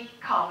very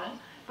common,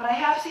 but I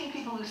have seen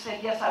people who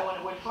said, yes, I want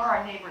a wood floor.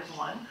 Our neighbor's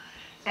one.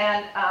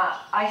 And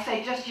I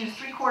say just use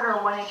 3/4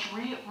 or 1 inch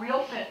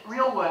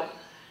real wood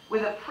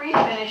with a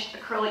pre-finished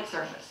acrylic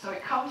surface. So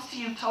it comes to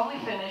you totally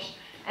finished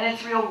and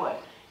it's real wood.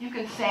 You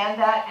can sand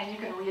that and you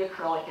can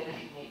re-acrylic it if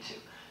you need to.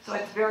 So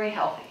it's very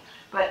healthy.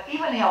 But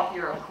even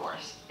healthier, of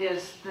course,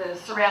 is the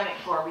ceramic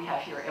floor we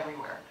have here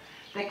everywhere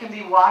that can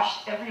be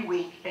washed every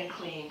week and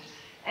cleaned.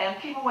 And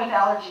people with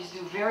allergies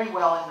do very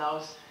well in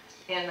those,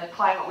 in this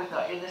climate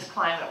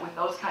with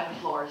those kind of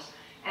floors.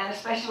 And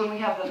especially when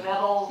we have the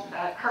metal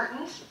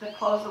curtains that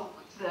close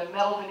the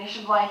metal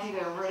Venetian blinds,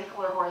 either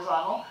vertical or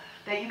horizontal,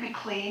 that you could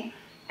clean.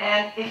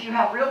 And if you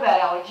have real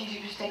bad allergies, you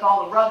just take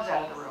all the rugs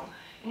out of the room.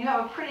 And you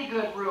have a pretty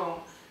good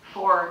room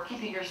for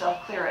keeping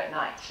yourself clear at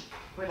night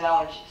with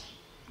allergies.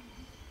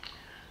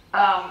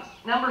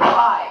 Number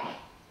 5,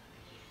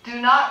 do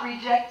not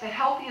reject the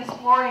healthiest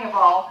flooring of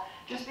all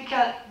just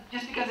because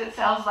it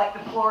sounds like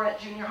the floor at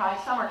junior high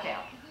summer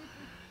camp.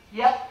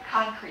 Yep,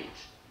 concrete.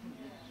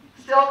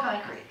 Still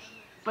concrete,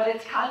 but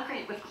it's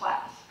concrete with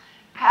class.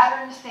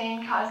 Pattern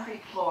stained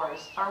concrete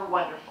floors are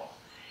wonderful.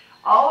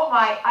 All of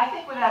I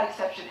think without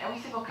exception, every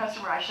single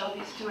customer I showed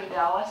these to in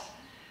Dallas,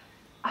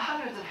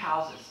 hundreds of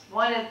houses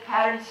wanted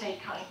pattern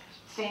stained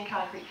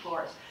concrete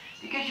floors.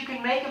 because you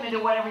can make them into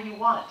whatever you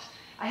want.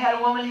 I had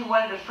a woman who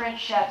wanted a French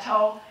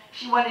chateau.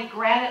 She wanted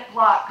granite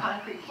block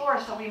concrete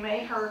floors, so we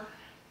made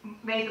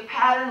the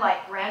pattern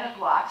like granite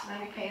blocks, and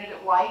then we painted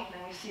it white, and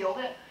then we sealed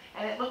it,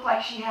 and it looked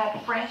like she had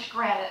French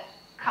granite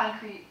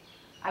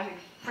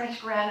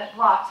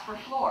blocks for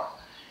floor.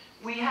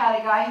 We had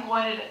a guy who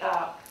wanted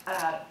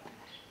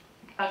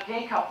a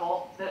gay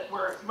couple that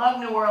loved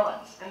New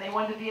Orleans, and they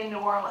wanted to be in New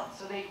Orleans.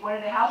 So they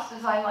wanted a house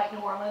designed like New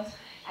Orleans,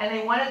 and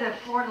they wanted their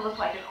floor to look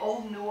like an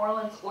old New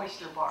Orleans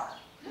oyster bar.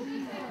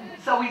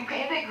 So we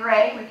painted it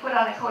gray, we put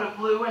on a coat of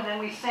blue, and then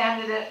we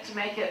sanded it to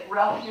make it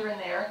rough here and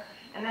there,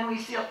 and then we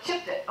chipped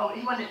it. Oh,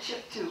 he wanted it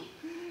chipped too.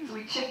 So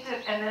we chipped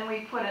it, and then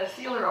we put a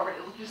sealer over it.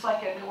 It looked just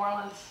like a New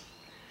Orleans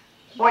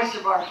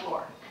oyster bar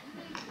floor.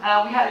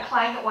 We had a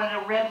client that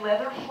wanted a red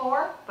leather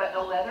floor, but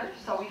no leather,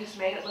 so we just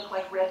made it look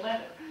like red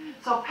leather.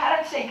 So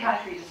pattern stained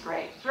concrete is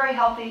great. It's very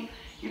healthy.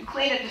 You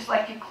clean it just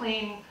like you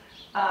clean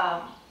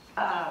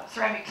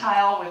ceramic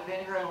tile with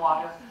vinegar and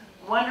water.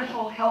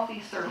 Wonderful,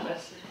 healthy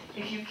surface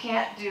if you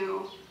can't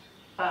do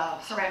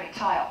ceramic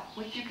tile,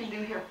 which you can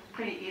do here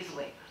pretty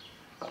easily.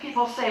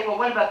 People say, well,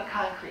 what about the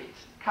concrete?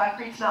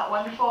 Concrete's not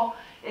wonderful.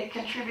 It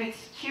contributes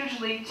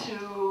hugely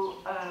to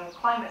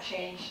climate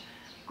change,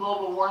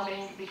 global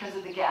warming, because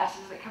of the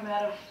gases that come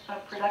out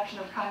of production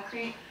of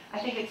concrete. I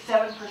think it's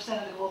 7%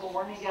 of the global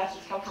warming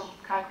gases come from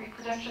concrete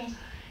production.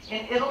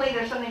 In Italy,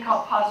 there's something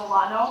called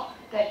pozzolano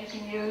that you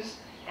can use,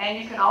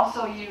 and you can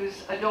also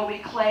use adobe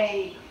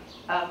clay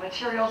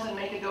materials and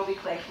make adobe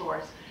clay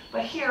floors.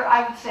 But here,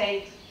 I would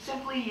say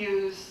simply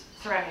use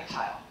ceramic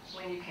tile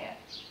when you can.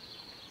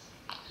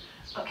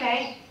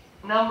 Okay,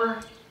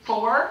 number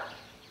 4,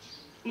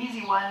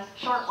 easy one,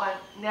 short one,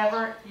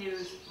 never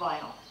use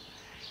vinyl.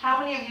 How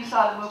many of you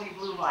saw the movie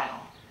Blue Vinyl?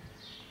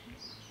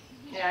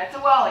 Yeah, it's a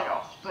while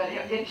ago, but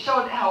it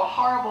showed how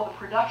horrible the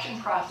production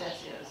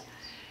process is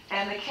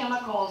and the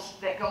chemicals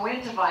that go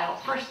into vinyl,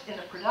 first in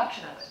the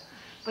production of it.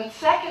 But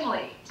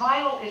secondly,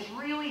 vinyl is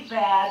really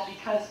bad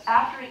because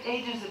after it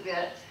ages a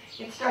bit,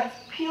 it starts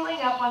peeling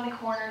up on the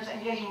corners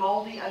and getting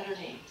moldy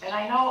underneath. And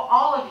I know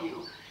all of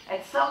you,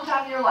 at some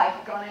time in your life,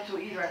 have gone into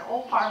either an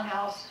old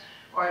farmhouse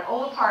or an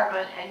old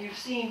apartment, and you've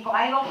seen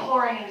vinyl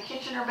flooring in the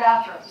kitchen or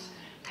bathrooms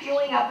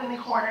peeling up in the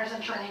corners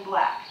and turning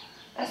black.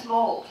 That's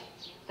mold.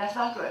 That's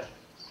not good.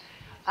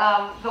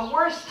 The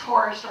worst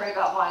horror story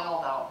about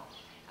vinyl, though.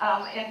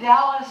 In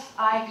Dallas,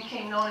 I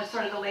became known as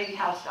sort of the lady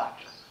house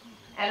doctor.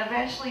 And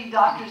eventually,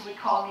 doctors would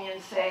call me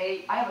and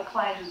say, I have a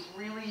client who's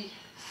really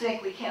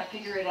sick, we can't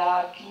figure it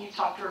out, can you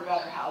talk to her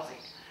about her housing?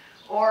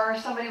 Or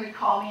somebody would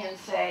call me and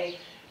say,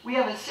 we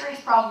have a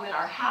serious problem in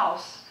our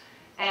house,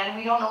 and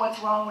we don't know what's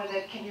wrong with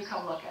it, can you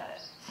come look at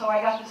it? So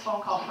I got this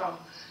phone call from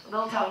a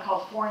little town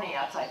called Forney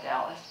outside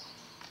Dallas.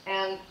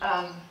 And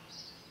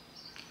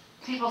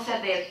people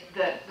said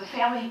the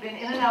family had been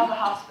in and out of the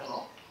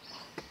hospital,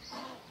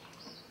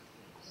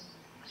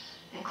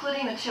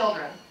 including the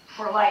children,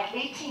 for like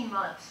 18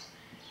 months.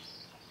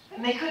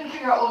 And they couldn't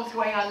figure out what was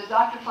going on. The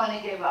doctor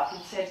finally gave up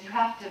and said, you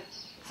have to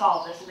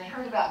solve this. And they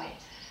heard about me.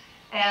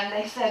 And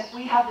they said,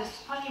 we have this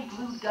funny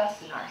blue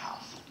dust in our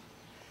house.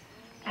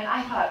 And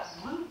I thought,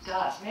 blue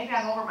dust? Maybe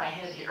I'm over my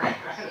head here.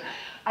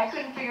 I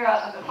couldn't figure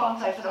out on the phone,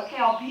 so I said, okay,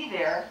 I'll be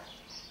there.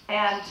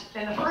 And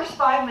in the first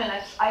 5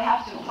 minutes, I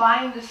have to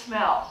find the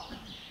smell.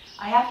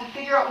 I have to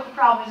figure out what the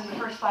problem is in the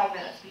first 5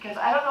 minutes, because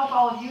I don't know if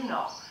all of you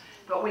know,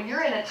 but when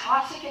you're in a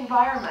toxic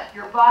environment,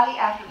 your body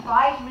after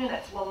 5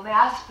 minutes will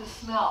mask the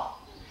smell.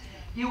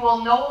 You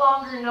will no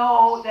longer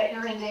know that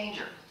you're in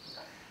danger.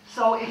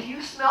 So if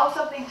you smell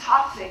something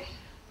toxic,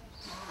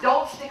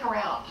 don't stick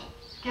around.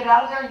 Get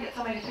out of there and get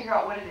somebody to figure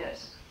out what it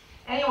is.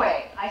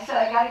 Anyway, I said,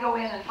 I got to go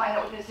in and find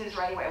out what this is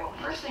right away. Well,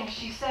 the first thing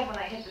she said when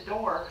I hit the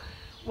door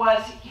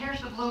was,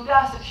 here's the blue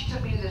dust. And she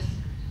took me to this,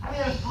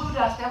 there was blue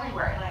dust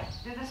everywhere. And I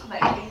did this with my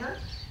finger.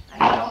 I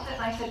felt it,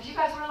 and I said, do you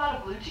guys wear a lot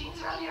of blue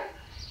jeans around here?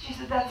 She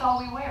said, that's all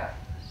we wear.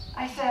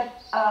 I said,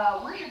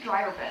 where's your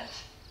dryer vent?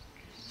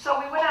 So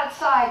we went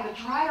outside. The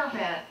dryer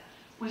vent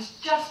was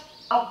just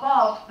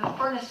above the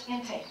furnace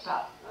intake,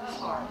 about this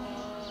far.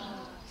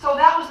 So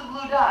that was the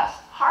blue dust.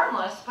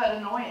 Harmless, but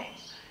annoying.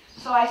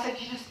 So I said,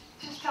 you just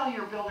tell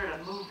your builder to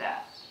move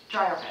that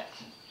dryer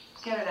vent.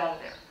 Get it out of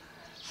there.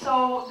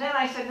 So then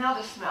I said, now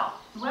the smell.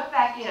 We went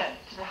back in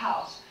to the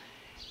house,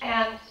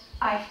 and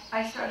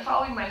I started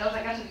following my nose.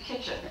 I got to the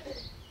kitchen.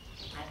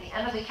 At the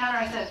end of the counter,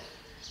 I said,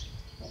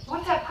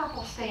 what's that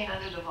purple stain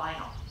under the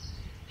vinyl?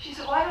 She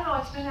said, well, I don't know.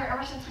 It's been there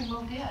ever since we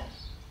moved in.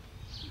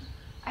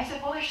 I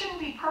said, well, there shouldn't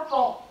be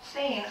purple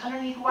stain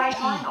underneath white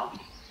vinyl.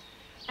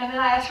 And then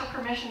I asked her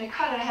permission to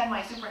cut it. I had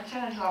my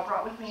superintendent, who I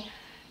brought with me,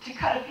 to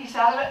cut a piece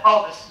out of it.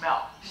 Oh, the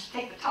smell. Just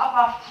take the top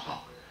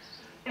off.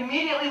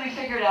 Immediately we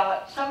figured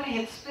out somebody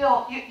had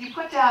spilled. You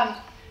put down,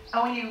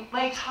 when you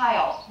lay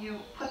tile, you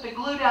put the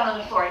glue down on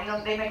the floor.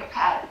 And, they make a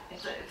pattern.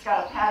 It's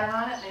got a pattern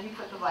on it, and then you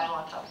put the vinyl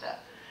on top of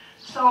that.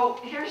 So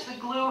here's the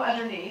glue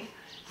underneath.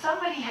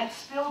 Somebody had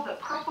spilled the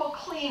purple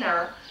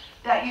cleaner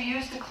that you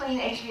use to clean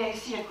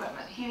HVAC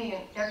equipment. Heating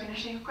and air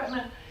conditioning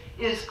equipment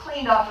is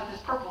cleaned off with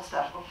this purple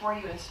stuff before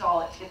you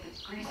install it to get the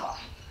grease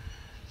off.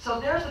 So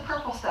there's the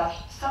purple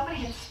stuff. Somebody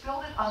had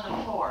spilled it on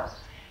the floor.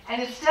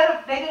 And instead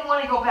of, they didn't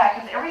want to go back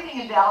because everything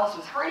in Dallas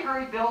was hurry,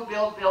 hurry, build,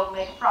 build, build,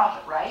 make a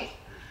profit, right?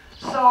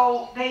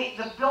 So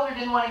the builder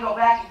didn't want to go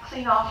back and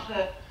clean off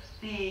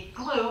the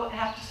glue and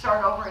have to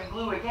start over and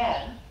glue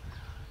again.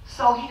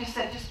 So he just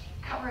said, just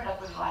cover it up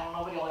with vinyl,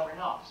 nobody will ever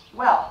know.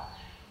 Well,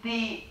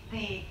 the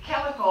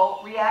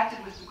chemical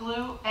reacted with the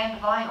glue and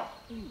the vinyl.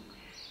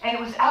 And it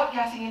was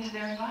outgassing into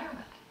their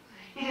environment.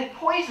 It had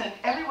poisoned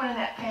everyone in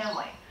that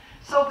family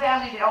so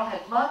badly. They all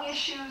had lung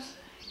issues,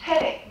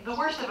 headache. The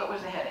worst of it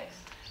was the headaches.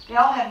 They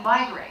all had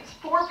migraines.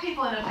 4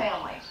 people in a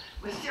family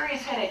with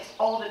serious headaches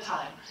all the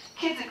time.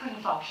 Kids that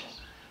couldn't function.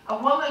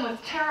 A woman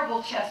with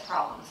terrible chest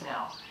problems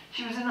now.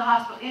 She was in the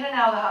hospital, in and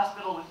out of the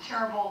hospital with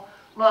terrible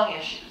lung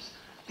issues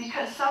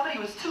because somebody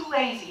was too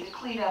lazy to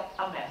clean up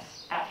a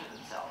mess after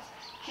themselves.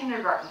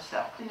 Kindergarten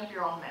stuff, clean up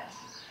your own mess.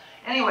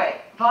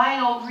 Anyway,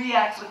 vinyl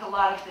reacts with a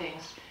lot of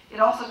things. It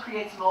also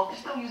creates mold.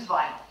 Just don't use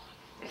vinyl.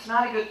 It's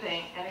not a good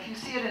thing. And if you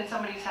see it in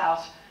somebody's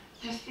house,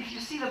 just if you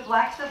see the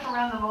black stuff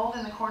around the mold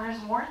in the corners,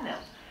 warn them.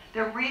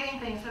 They're breathing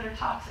things that are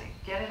toxic.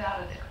 Get it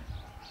out of there.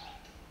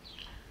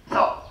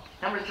 So,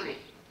 number 3.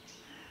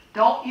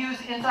 Don't use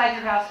inside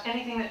your house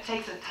anything that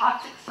takes a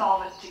toxic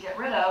solvent to get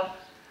rid of,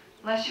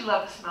 unless you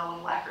love the smell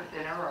of lacquer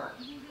thinner or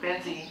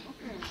benzene.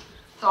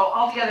 So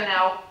altogether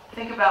now,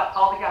 think about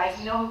all the guys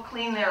we know who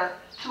clean their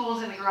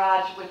tools in the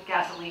garage with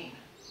gasoline.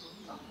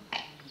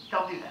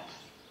 Don't do that.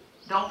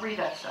 Don't breathe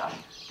that stuff.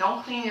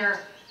 Don't clean your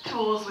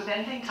tools with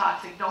anything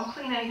toxic. Don't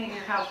clean anything in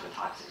your house with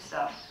toxic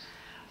stuff.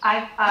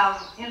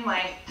 In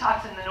my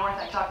talks in the north,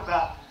 I talk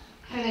about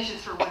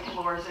finishes for wood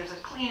floors. There's a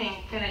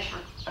cleaning finish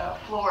for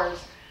floors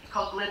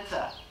called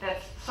Glitza.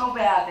 That's so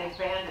bad they've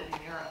banned it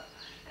in Europe.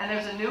 And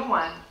there's a new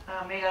one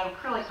made out of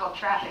acrylic called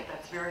Traffic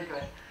that's very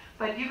good.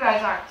 But you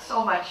guys aren't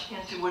so much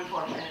into wood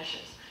floor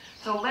finishes.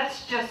 So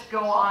let's just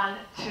go on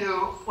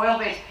to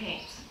oil-based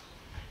paints.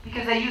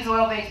 Because they use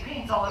oil-based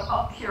paints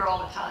here all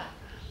the time.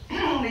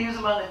 They use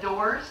them on the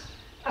doors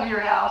of your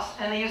house,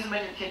 and they use them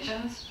in your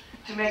kitchens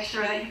to make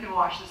sure that you can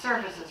wash the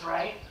surfaces,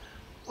 right?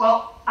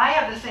 Well, I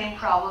have the same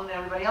problem that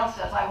everybody else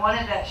does. I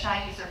wanted that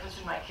shiny surface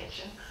in my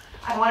kitchen.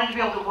 I wanted to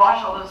be able to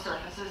wash all those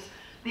surfaces.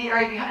 The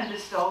area behind the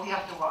stove you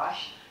have to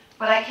wash.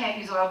 But I can't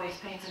use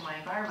oil-based paints in my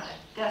environment.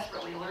 I'm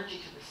desperately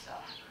allergic to this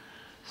stuff.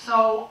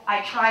 So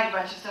I tried a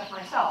bunch of stuff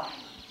myself.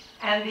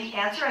 And the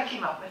answer I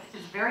came up with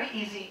is very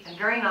easy and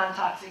very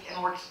non-toxic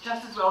and works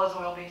just as well as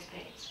oil-based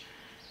paints.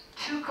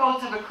 2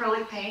 coats of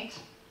acrylic paint,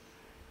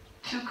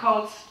 2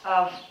 coats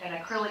of an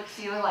acrylic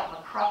sealer like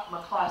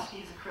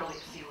McCloskey's acrylic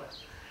sealer.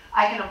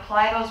 I can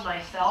apply those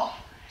myself,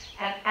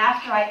 and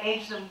after I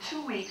age them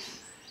 2 weeks,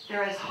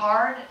 they're as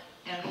hard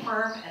and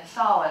firm and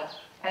solid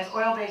as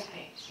oil-based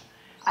paints.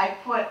 I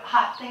put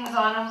hot things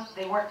on them,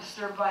 they weren't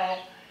disturbed by it.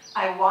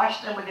 I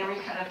washed them with every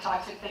kind of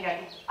toxic thing.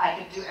 I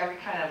could do every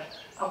kind of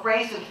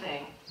abrasive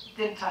thing,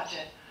 didn't touch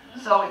it,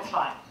 so it's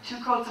fine.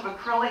 2 coats of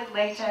acrylic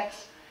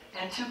latex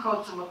and 2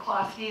 coats of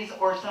McCloskey's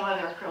or some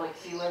other acrylic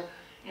sealer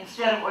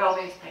instead of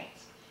oil-based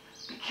paints.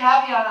 The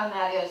caveat on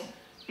that is,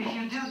 if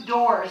you do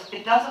doors,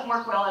 it doesn't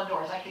work well on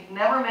doors. I could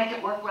never make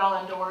it work well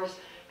on doors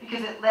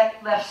because it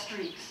left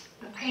streaks.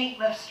 The paint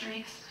left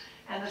streaks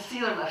and the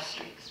sealer left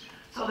streaks.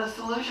 So the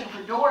solution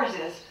for doors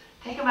is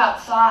take them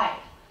outside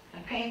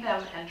and paint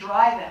them and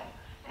dry them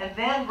and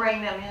then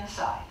bring them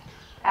inside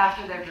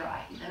after they're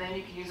dry. And then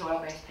you can use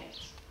oil-based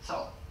paints.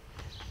 So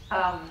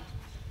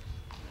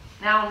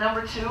now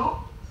number 2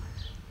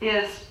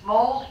 is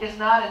mold is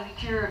not an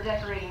interior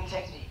decorating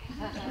technique.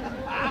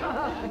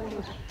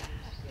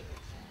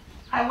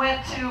 I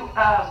went to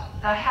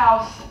a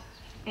house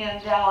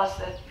in Dallas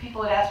that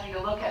people had asked me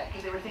to look at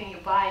because they were thinking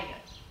of buying it.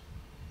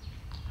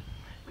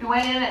 We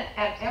went in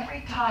and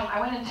every time, I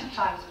went in 2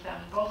 times with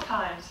them, and both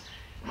times,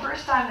 the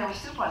first time there was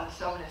soup on the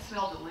stove and it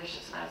smelled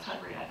delicious and I was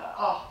hungry and I thought,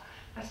 oh,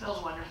 that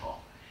smells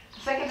wonderful.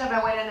 The second time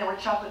I went in, there were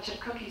chocolate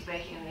chip cookies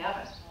baking in the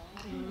oven.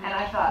 And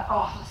I thought,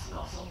 oh, this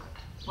smells so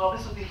good. Well,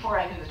 this was before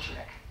I knew the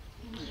trick.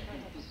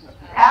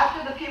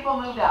 After the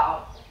people moved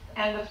out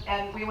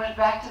and we went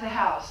back to the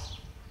house,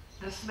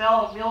 the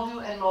smell of mildew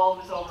and mold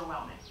was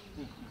overwhelming.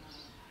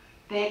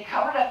 They had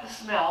covered up the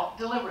smell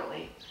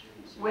deliberately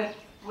with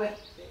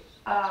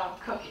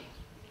cookie.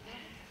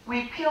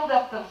 We peeled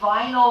up the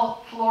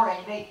vinyl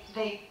flooring.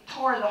 They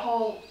tore the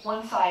whole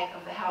one side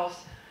of the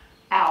house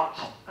out.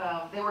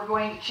 They were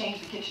going to change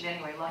the kitchen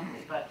anyway,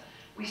 luckily, but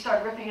we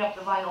started ripping up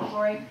the vinyl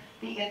flooring.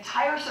 The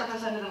entire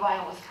surface under the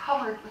vinyl was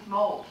covered with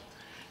mold.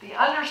 The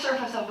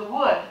undersurface of the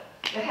wood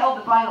that held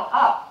the vinyl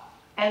up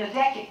and the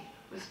decking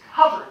was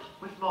covered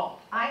with mold.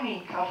 I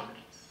mean covered,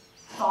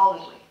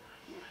 solidly.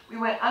 We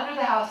went under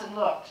the house and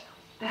looked.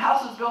 The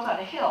house was built on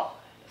a hill.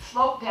 It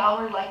sloped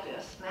downward like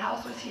this, and the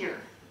house was here.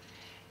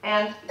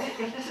 And if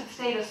this had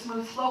stayed a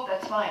smooth slope,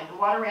 that's fine. The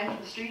water ran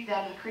from the street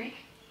down to the creek,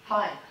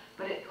 fine.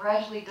 But it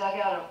gradually dug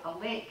out a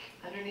lake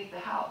underneath the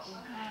house.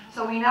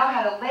 So we now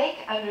had a lake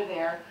under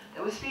there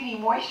that was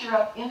feeding moisture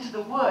up into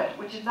the wood,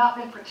 which had not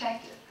been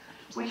protected,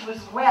 which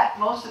was wet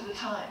most of the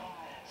time.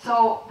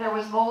 So there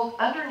was mold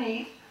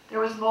underneath, there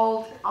was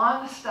mold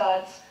on the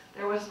studs,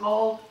 There was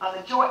mold on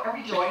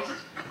every joist,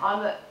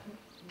 on the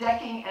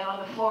decking and on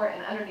the floor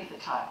and underneath the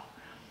tile.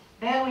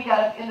 Then we got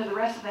up into the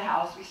rest of the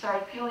house. We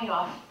started peeling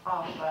off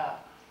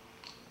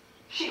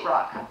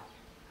sheetrock.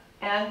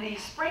 And the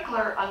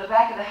sprinkler on the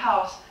back of the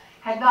house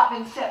had not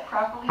been set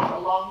properly for a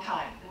long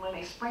time. And when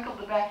they sprinkled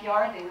the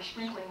backyard, they were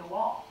sprinkling the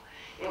wall.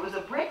 It was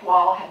a brick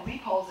wall, had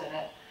weep holes in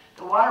it.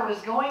 The water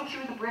was going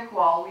through the brick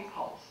wall weep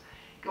holes,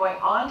 going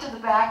onto the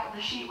back of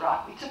the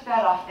sheetrock. We took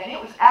that off, and it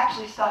was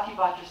actually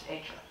Stachybotrys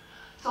atra.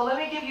 So let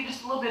me give you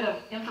just a little bit of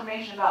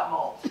information about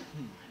molds.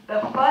 The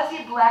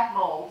fuzzy black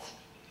molds,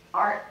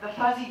 the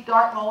fuzzy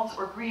dark molds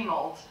or green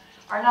molds,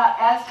 are not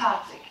as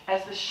toxic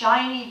as the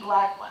shiny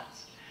black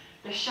ones.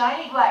 The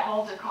shiny black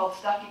molds are called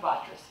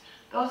Stachybotrys.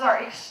 Those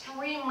are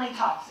extremely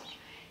toxic.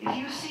 If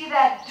you see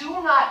that, do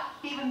not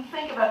even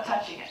think about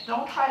touching it.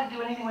 Don't try to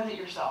do anything with it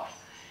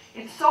yourself.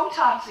 It's so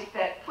toxic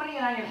that putting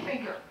it on your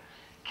finger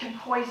can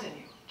poison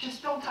you.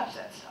 Just don't touch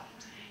that stuff.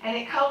 And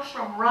it comes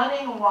from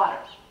running water.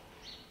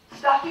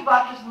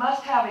 Stachybotrys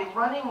must have a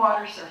running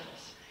water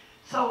surface.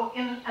 So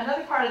in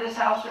another part of this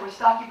house, there was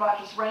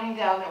Stachybotrys running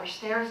down. There were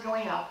stairs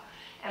going up.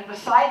 And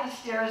beside the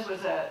stairs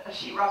was a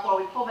sheetrock wall.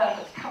 We pulled that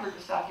up. It's covered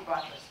with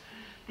Stachybotrys.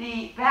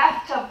 The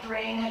bathtub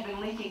drain had been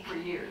leaking for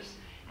years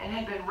and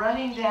had been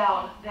running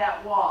down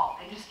that wall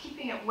and just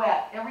keeping it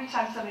wet. Every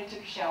time somebody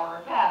took a shower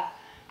or a bath,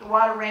 the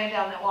water ran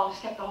down that wall and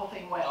just kept the whole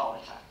thing wet all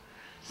the time.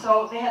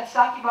 So they had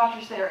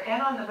Stachybotrys there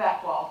and on the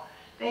back wall.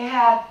 They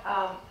had,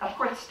 of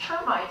course,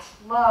 termites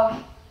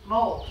love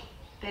mold.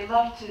 They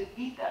love to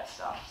eat that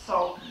stuff.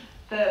 So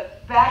the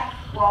back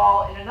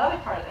wall in another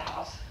part of the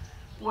house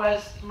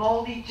was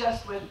moldy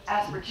just with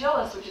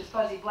aspergillus, which is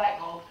fuzzy black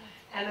mold,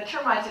 and the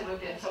termites had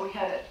moved in. So we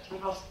had the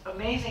most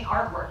amazing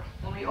artwork.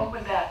 When we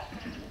opened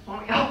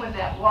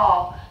that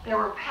wall, there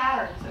were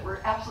patterns that were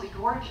absolutely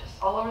gorgeous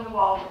all over the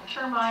wall, from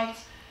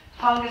termites,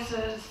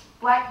 funguses,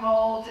 black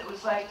molds. It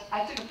was like,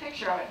 I took a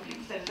picture of it and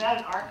people said, is that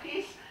an art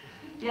piece?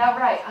 Yeah,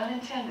 right,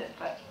 unintended.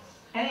 But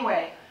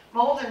anyway,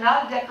 molds are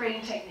not a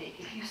decorating technique.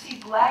 If you see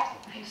black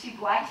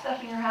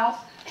stuff in your house,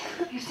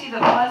 if you see the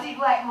fuzzy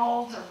black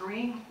molds or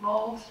green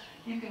molds,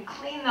 you can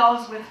clean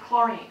those with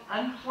chlorine.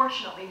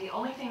 Unfortunately, the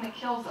only thing that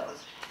kills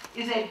those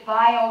is a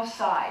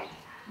biocide,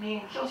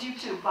 meaning kills you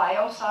too,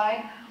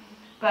 biocide,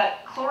 but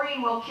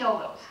chlorine will kill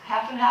those.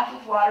 Half and half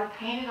with water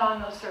painted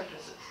on those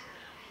surfaces.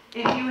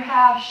 If you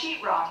have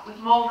sheetrock with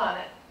mold on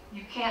it,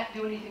 you can't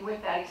do anything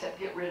with that except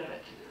get rid of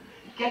it.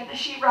 Get the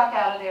sheetrock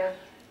out of there,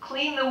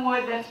 clean the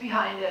wood that's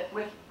behind it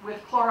with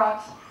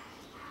Clorox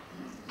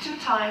 2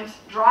 times,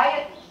 dry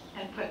it,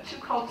 and put 2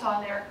 coats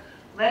on there,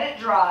 let it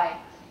dry,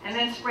 and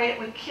then spray it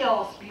with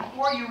Kills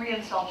before you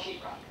reinstall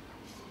sheetrock.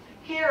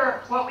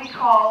 Here, what we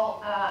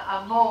call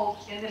a mold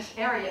in this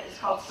area is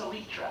called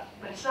Selitra,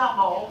 but it's not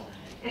mold,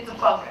 it's a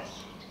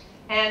fungus.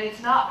 And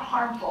it's not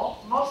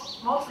harmful,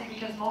 mostly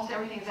because most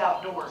everything's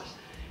outdoors,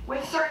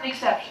 with certain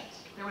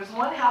exceptions. There was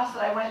one house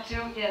that I went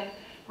to in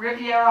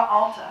Riviera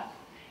Alta,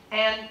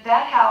 and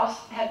that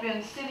house had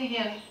been sitting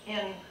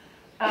in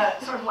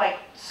sort of like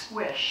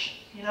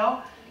squish, you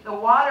know? The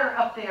water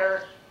up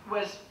there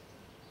was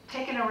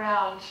taken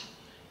around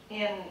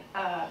in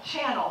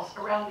channels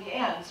around the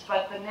ends,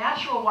 but the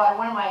natural water,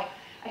 I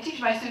teach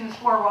my students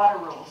 4 water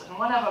rules, and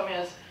one of them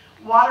is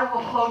water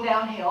will flow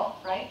downhill,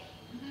 right?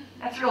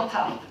 That's real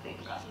tough to think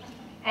about.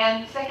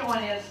 And the second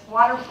one is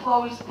water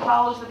follows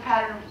the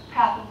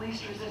path of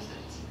least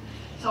resistance.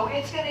 So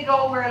it's going to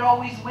go where it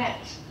always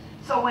went.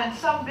 So when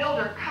some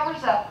builder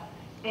covers up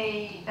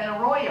an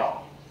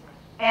arroyo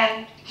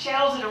and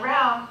channels it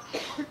around,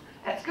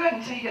 that's good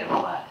until you get a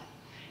flood.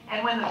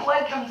 And when the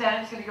flood comes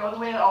down, it's going to go the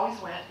way it always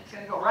went. It's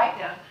going to go right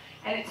down.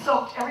 And it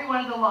soaked every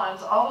one of the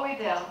lawns all the way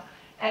down.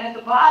 And at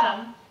the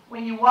bottom,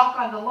 when you walk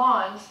on the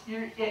lawns,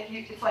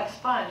 it's like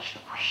sponge.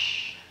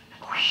 Whoosh,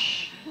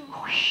 whoosh,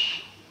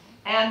 whoosh.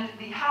 And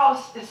the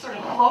house is sort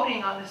of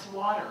floating on this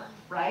water,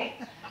 right?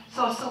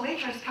 So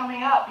Selitra is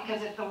coming up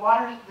because the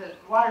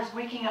water's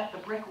wicking up the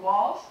brick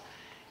walls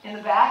in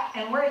the back.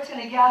 And where it's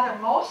going to gather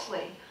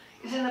mostly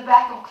is in the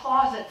back of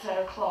closets that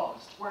are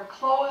closed, where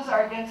clothes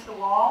are against the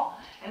wall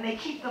and they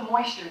keep the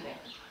moisture there.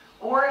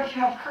 Or if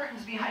you have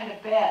curtains behind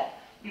a bed,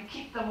 you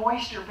keep the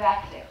moisture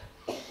back there.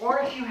 Or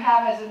if you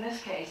have, as in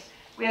this case,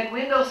 we had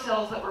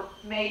windowsills that were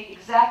made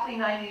exactly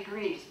 90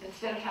 degrees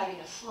instead of having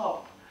a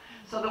slope.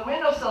 So the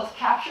windowsills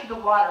captured the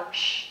water,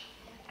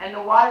 and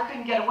the water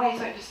couldn't get away,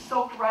 so it just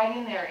soaked right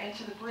in there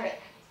into the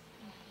brick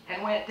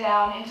and went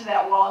down into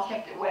that wall and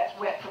kept it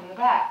wet from the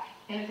back.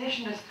 In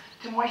addition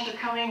to moisture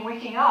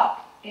wicking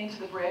up into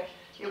the brick,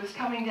 it was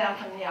coming down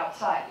from the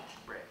outside into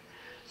the brick.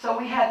 So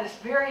we had this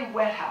very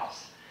wet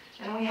house,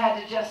 and we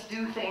had to just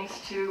do things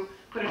to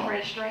put a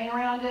French drain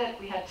around it.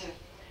 We had to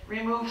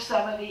remove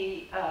some of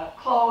the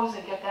clothes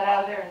and get that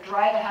out of there and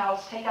dry the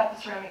house, take out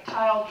the ceramic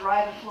tile,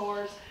 dry the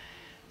floors.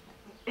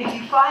 If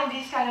you find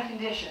these kind of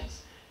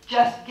conditions,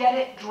 just get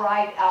it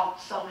dried out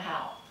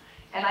somehow.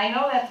 And I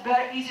know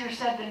that's easier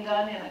said than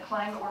done in a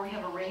climate where we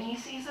have a rainy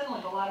season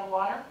with a lot of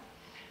water,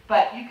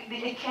 but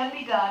it can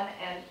be done,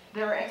 and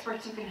there are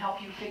experts who can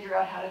help you figure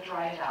out how to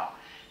dry it out.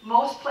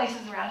 Most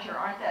places around here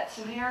aren't that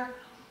severe.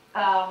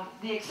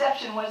 The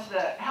exception was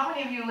how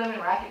many of you live in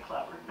Racket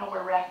Club or know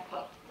where Racket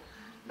Club?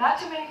 Not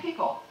too many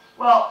people.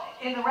 Well,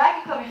 in the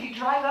Racket Club, if you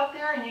drive up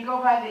there and you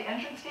go by the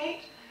entrance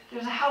gate,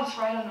 there's a house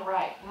right on the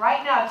right.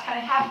 Right now, it's kind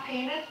of half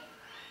painted.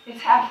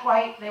 It's half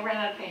white. They ran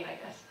out of paint, I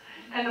guess.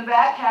 And the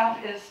back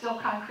half is still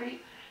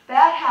concrete.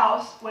 That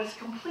house was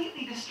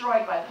completely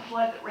destroyed by the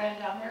flood that ran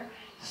down there.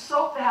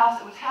 Soaked the house.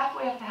 It was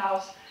halfway up the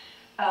house.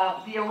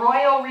 The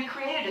arroyo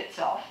recreated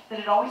itself, that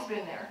had always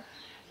been there.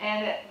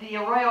 And the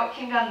arroyo, it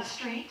came down the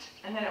street,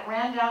 and then it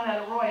ran down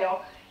that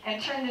arroyo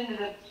and turned into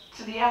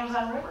the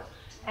Amazon River.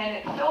 And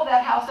it filled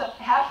that house up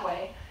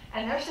halfway,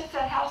 and there sits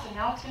that house, and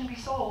now it's going to be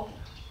sold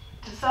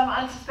to some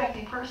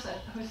unsuspecting person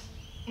who's,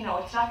 you know,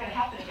 it's not going to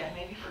happen again,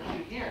 maybe for a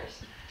few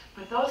years.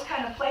 But those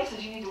kind of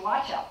places you need to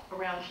watch out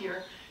around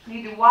here. You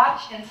need to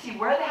watch and see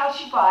where the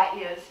house you buy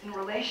is in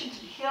relation to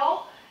the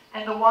hill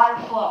and the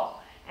water flow.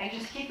 And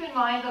just keep in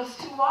mind those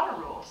two water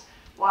rules.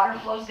 Water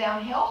flows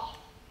downhill,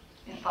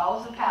 it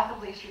follows the path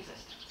of least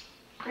resistance.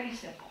 Pretty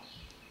simple.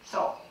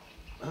 So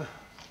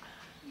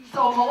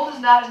mold is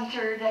not an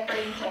interior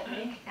decorating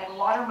technique, and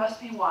water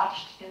must be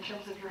watched in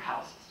terms of your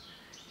houses.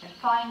 And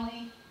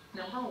finally,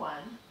 number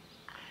one,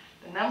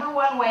 the number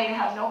one way to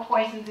have no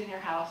poisons in your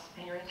house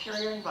and your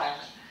interior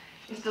environment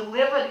is to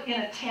live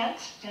in a tent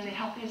in the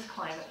healthiest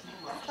climate in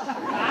the world.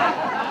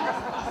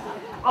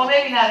 Well,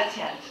 maybe not a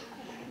tent.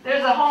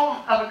 There's a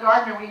home of a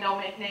gardener we know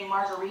named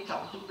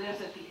Margarito, who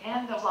lives at the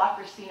end of La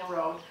Cristina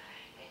Road.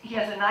 He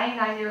has a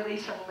 99-year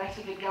lease from the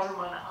Mexican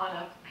government on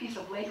a piece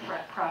of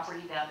lakefront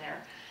property down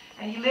there.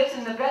 And he lives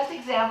in the best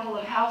example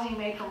of housing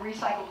made from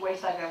recycled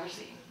waste I've ever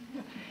seen.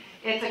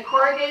 It's a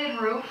corrugated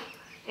roof.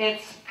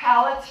 It's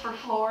pallets for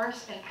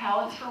floors and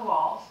pallets for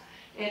walls.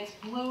 It's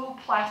blue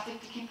plastic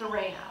to keep the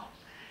rain out.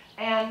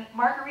 And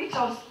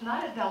Margarito's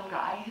not a dumb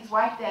guy. His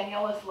wife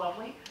Daniela is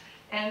lovely.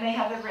 And they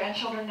have their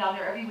grandchildren down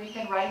there every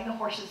weekend riding the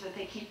horses that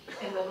they keep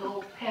in the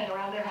little pen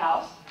around their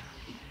house.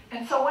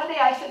 And so one day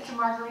I said to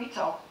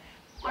Margarito,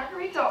 I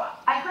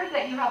heard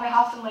that you have a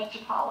house in Lake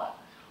Chapala.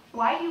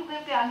 Why do you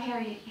live down here?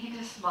 He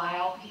just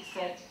smiled. He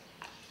said,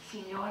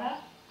 Señora,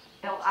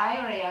 el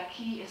aire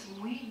aquí es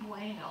muy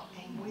bueno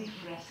y muy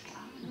fresca.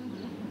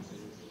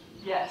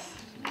 Yes.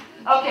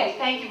 Okay,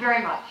 thank you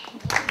very much.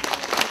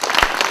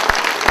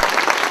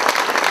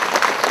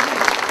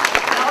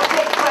 Now I'll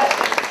take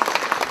questions.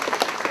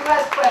 Who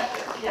has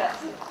questions? Yes.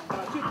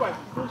 2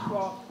 questions. First of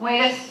all,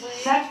 Wait a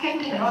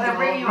second, and they're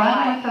bringing you a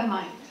run mic. with the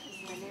mic.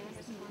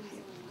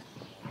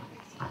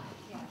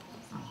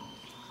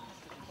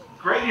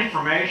 Great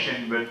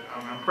information, but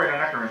I'm afraid I'm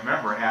not going to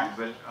remember half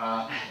of it.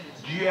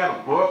 Do you have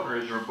a book, or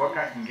is there a book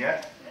I can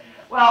get?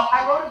 Well,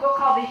 I wrote a book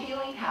called The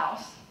Healing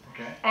House,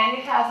 Okay. and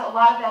it has a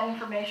lot of that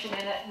information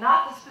in it,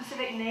 not the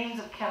specific names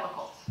of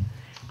chemicals.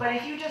 But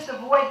if you just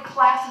avoid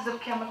classes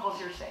of chemicals,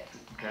 you're safe.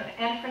 Okay.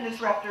 And endocrine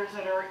disruptors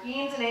that are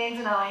enes and anes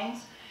and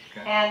ines,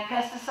 Okay. and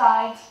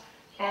pesticides,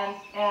 and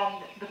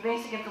the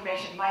basic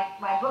information.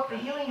 My book, The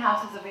Healing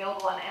House, is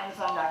available on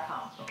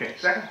Amazon.com. Okay.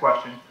 Second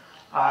question.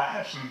 I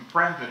have some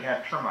friends that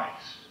have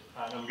termites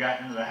that have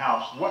gotten into the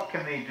house. What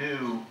can they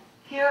do?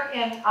 Here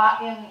in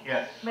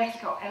Yes.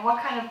 Mexico. And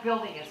what kind of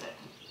building is it?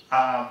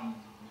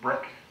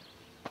 Brick,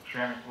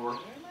 ceramic floor.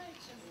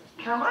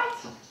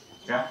 Termites?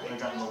 Yeah, they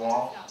got in the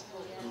wall.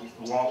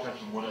 The walls have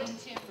some wood in them.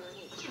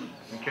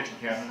 And kitchen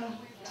cabinets.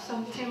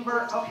 Some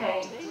timber.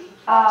 Okay.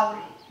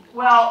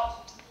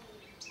 Well,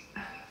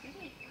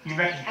 You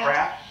mentioned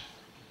traps.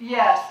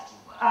 yes.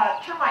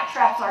 Termite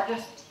traps are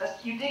just,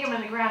 you dig them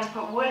in the ground and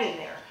put wood in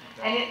there.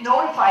 And it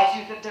notifies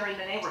you that they're in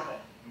the neighborhood.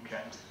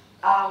 Okay.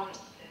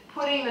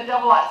 Putting the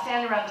double-aught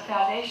sand around the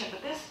foundation,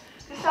 but this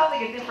sounds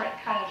like a different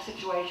kind of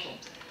situation.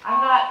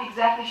 I'm not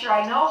exactly sure.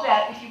 I know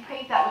that if you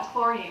paint that with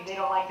chlorine, they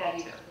don't like that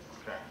either.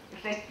 Okay.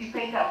 If you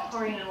paint that with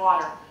chlorine and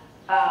water,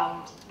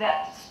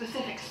 that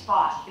specific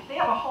spot, if they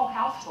have a whole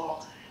house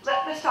full,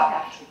 let's talk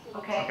after,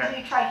 okay? Okay. Let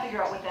me try to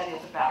figure out what that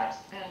is about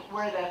and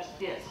where that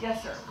is.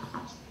 Yes, sir.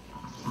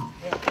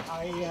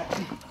 yeah,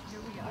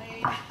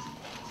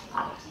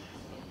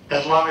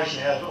 As long as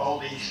you have all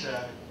these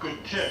good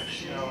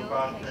tips,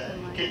 about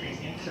keeping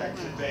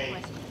insects at bay.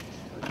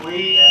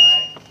 We,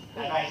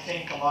 and I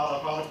think a lot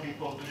of other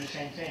people do the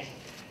same thing,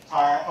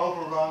 are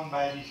overrun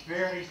by these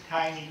very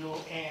tiny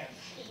little ants,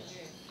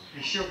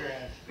 the sugar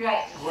ants.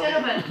 Right,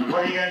 cinnamon.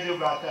 What are you going to do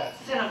about that?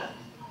 Cinnamon.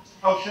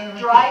 Oh, cinnamon.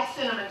 Dried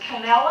cinnamon.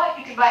 Canela,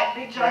 you can buy it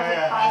in big jars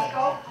Yeah, at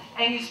Costco,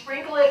 and you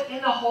sprinkle it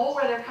in the hole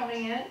where they're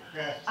coming in.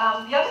 Yeah.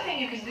 The other thing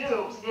you can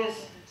do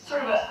is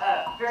sort of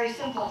a very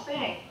simple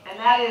thing, and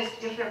that is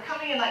if they're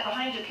coming in like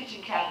behind your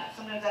kitchen cabinet,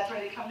 sometimes that's where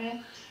they come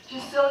in,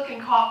 just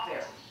silicone caulk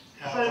there.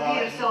 Put a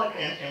bead of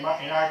silicone. In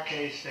our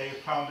case, they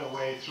found a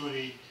way through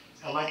the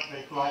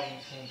electric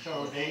lines, and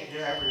so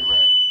they're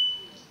everywhere.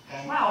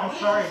 And Wow, I'm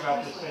sorry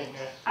about this thing.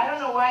 I don't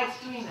know why it's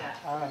doing that.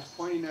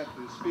 pointing at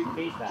the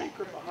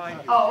speaker behind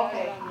you. Oh,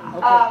 okay.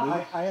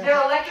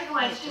 Their electric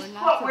lines, just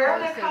put wherever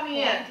they're coming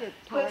in,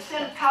 put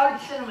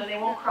powdered cinnamon, they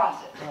won't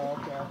cross it. Oh,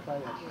 okay, I'll try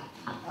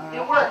that.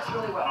 It works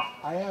really well.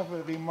 I have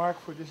a remark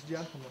for this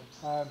gentleman.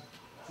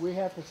 we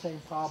have the same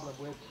problem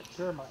with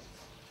termites.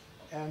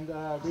 And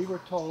we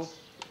were told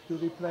to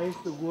replace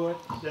the wood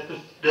that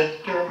the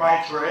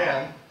termites were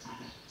in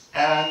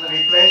and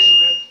replace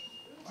it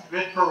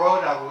with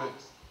Peroda wood.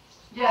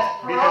 Yes,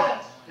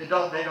 Peroda.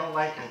 Because they don't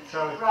like it.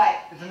 So Right.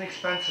 it's an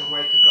expensive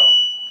way to go.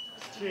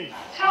 Gee.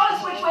 Tell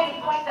us which way to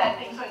point that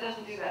thing so it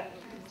doesn't do that.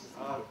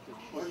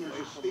 When there's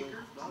a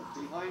speaker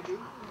behind you,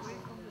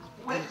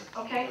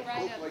 Okay. go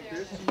like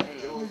this.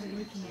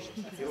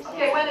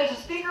 Okay, when there's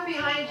a speaker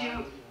behind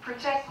you,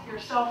 protect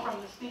yourself from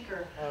the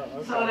speaker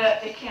so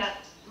that it can't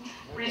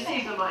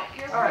receive the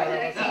mic. All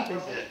right.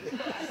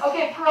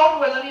 Okay, Peroda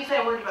wood. Let me say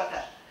a word about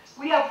that.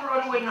 We have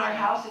Peroda wood in our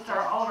house. It's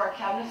all of our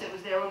cabinets. It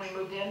was there when we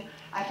moved in.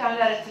 I found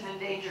out it's an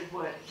endangered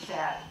wood. It's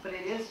sad, but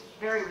it is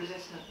very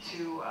resistant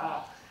to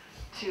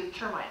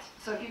termites.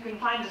 So if you can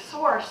find a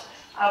source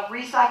of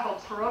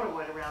recycled Peroda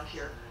wood around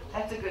here,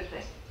 that's a good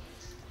thing.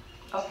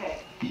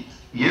 Okay.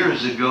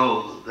 Years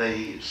ago,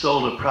 they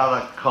sold a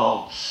product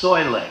called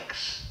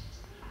Soilex.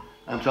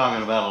 I'm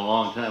talking about a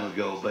long time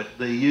ago, but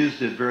they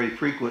used it very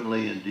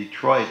frequently in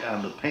Detroit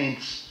on the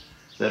paints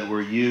that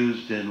were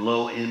used in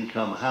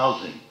low-income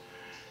housing.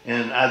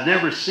 And I've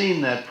never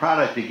seen that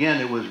product again.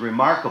 It was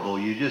remarkable.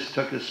 You just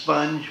took a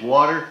sponge,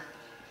 water,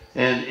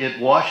 and it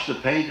washed the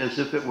paint as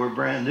if it were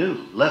brand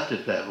new, left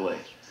it that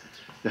way.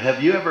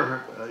 Have you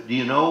ever, do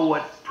you know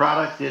what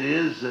product it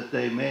is that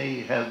they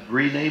may have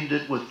renamed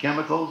it with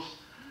chemicals?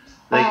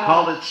 They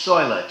called it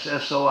Soilex,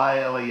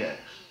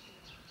 S-O-I-L-E-X.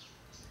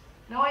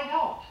 No, I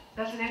don't.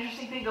 That's an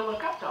interesting thing to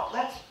look up, though.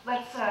 Let's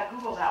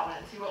Google that one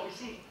and see what we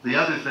see. The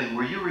other thing,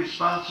 were you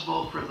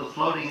responsible for the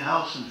floating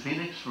house in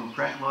Phoenix from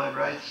Frank Lloyd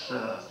Wright's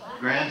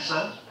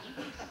grandson?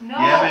 No.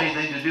 Do you have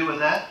anything to do with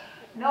that?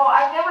 No,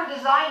 I've never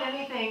designed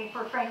anything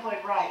for Frank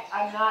Lloyd Wright.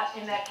 I'm not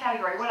in that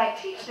category. What I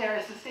teach there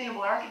is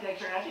sustainable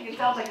architecture, and I think it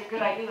sounds like a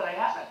good idea that I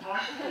haven't. Huh?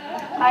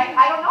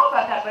 I don't know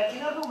about that, but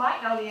you know who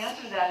might know the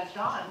answer to that is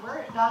Don.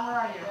 Don, where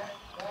are you?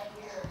 Back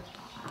here,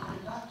 we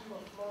did not do a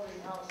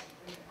floating house in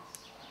Phoenix.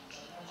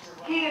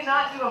 He did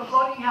not do a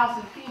floating house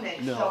in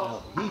Phoenix.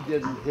 No, he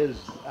didn't.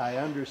 I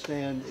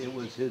understand it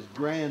was his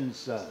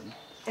grandson.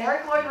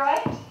 Eric Lloyd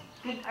Wright?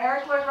 Did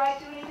Eric Lloyd Wright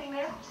do anything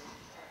there?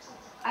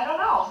 I don't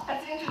know.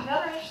 That's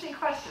another interesting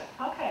question.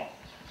 Okay.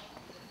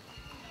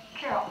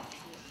 Carol.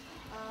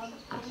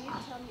 Can you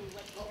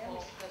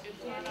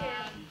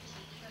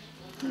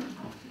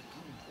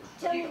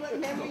tell me what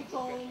memory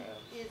foam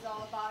is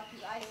all about?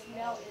 Because I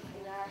smell it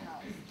in our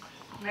house.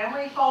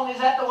 Memory foam, is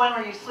that the one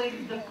where you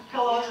sleep the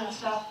pillows and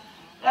stuff?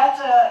 That's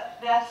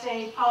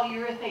a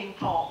polyurethane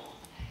foam.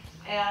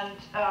 And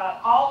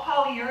all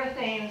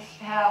polyurethanes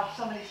have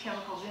some of these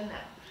chemicals in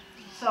them.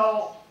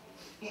 So,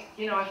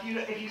 you know, if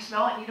you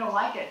smell it and you don't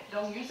like it,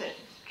 don't use it.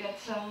 Get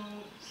some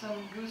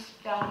goose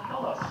down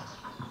pillows.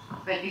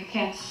 But you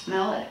can't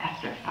smell it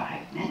after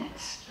 5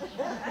 minutes.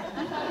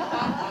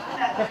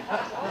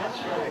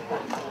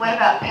 What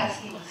about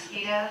pesky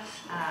mosquitoes?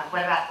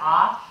 What about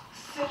moths?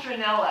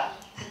 Citronella.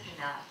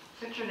 Citronella.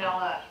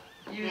 Citronella.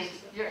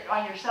 Used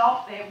on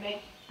yourself. They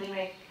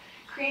make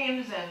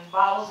creams and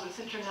bottles with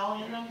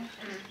citronella in them,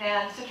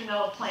 and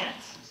citronella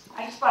plants.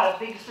 I just bought a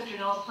big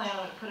citronella plant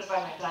and put it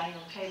by my dining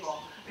room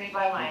table. I mean,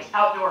 by my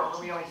outdoor where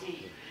we always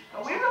eat.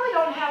 But we really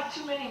don't have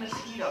too many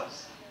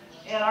mosquitoes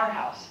in our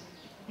house.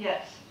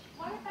 Yes.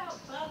 What about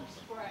bug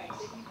spray?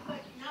 Did you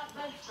put, not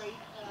bug spray,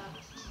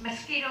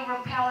 Mosquito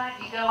repellent,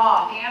 you go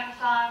Off. to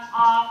Amazon,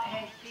 off,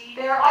 and see.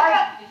 There are Is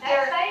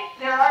that safe?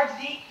 there are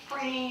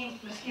deep-free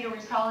mosquito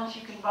repellents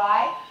you can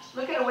buy.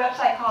 Look at a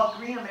website called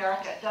Green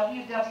America,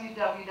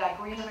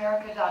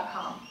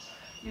 www.greenamerica.com.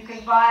 You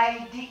can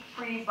buy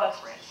deep-free bug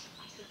sprays.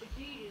 the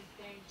DEET is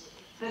dangerous.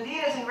 The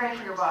DEET isn't great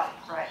for your body,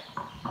 right?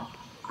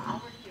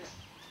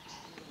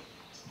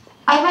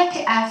 I'd like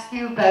to ask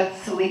you about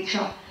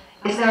silica.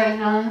 Is there a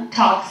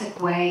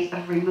non-toxic way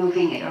of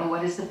removing it, or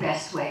what is the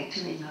best way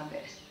to remove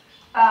it?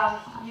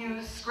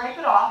 You scrape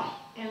it off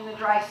in the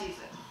dry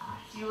season.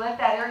 You let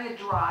that area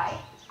dry.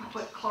 You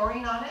put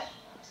chlorine on it,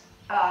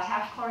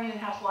 half chlorine and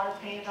half water,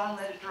 paint it on,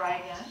 let it dry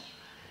again.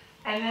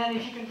 And then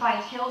if you can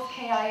find Kills,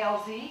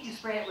 K-I-L-Z, you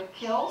spray it with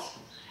Kills,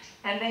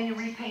 and then you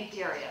repaint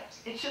the area.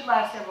 It should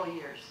last several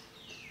years.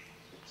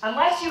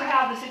 Unless you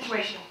have the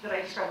situation that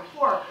I described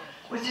before,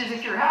 which is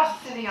if your house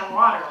is sitting on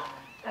water,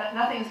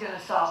 nothing's going to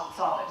solve it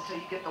until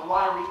you get the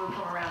water removed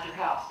from around your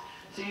house.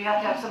 So you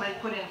have to have somebody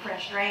put in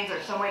French drains or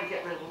some way to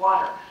get rid of the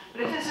water.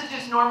 But if this is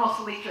just normal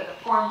silica that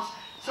forms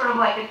sort of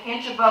like an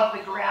inch above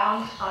the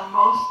ground on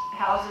most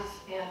houses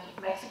in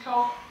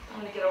Mexico, I'm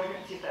going to get over here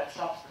and see if that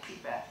stops the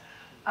feedback.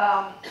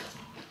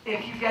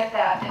 If you get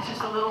that, it's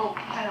just a little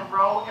kind of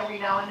row every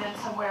now and then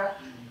somewhere,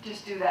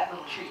 just do that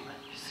little treatment.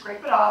 Just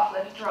scrape it off,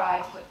 let it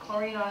dry, put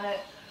chlorine on it,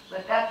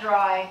 let that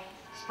dry,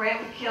 spray it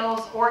with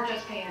Kills, or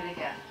just paint it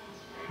again.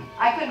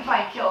 I couldn't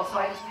find Kills, so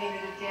I just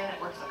painted it again. It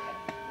works okay.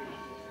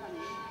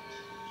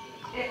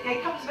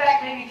 It comes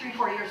back maybe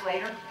 3-4 years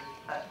later,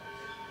 but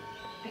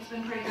it's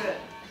been pretty good.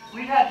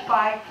 We've had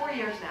 4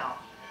 years now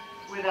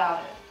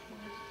without it,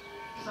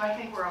 so I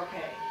think we're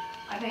okay.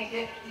 I think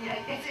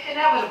it's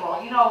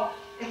inevitable. You know,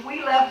 if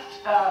we left,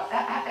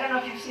 I don't know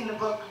if you've seen the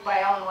book by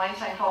Alan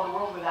Weinstein called The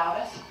World Without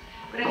Us,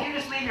 but if you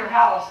just leave your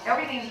house,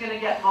 everything's going to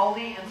get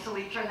moldy and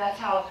salitre, and that's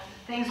how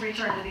things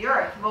return to the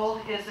earth.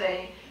 Mold is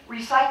a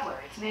recycler.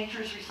 It's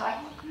nature's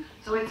recycler.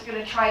 So it's going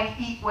to try to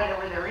eat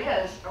whatever there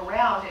is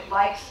around. It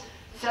likes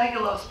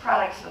cellulose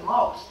products the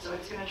most, so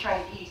it's going to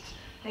try to eat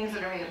things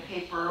that are made of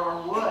paper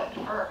or wood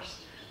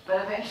first.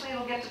 But eventually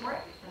it'll get to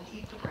brick and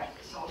eat the brick.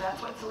 So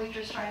that's what salitre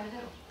is trying to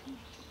do.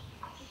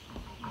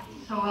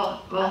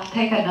 So we'll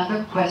take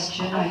another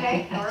question. I Okay,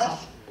 think that's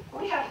Doris?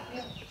 We have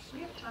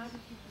time.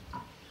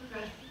 We're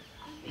good.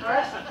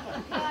 Doris?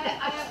 I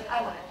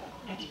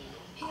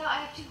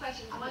have two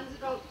questions. One's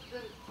about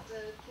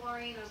the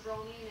chlorine or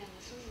bromine in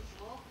the swimming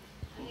pool,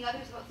 and the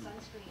other's about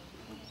sunscreen.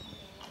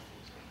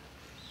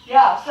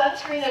 Yeah,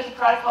 sunscreen, there's a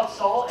product called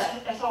Sol,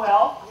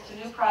 S-O-L. It's a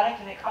new product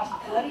and it costs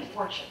a bloody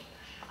fortune.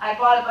 I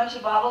bought a bunch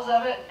of bottles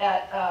of it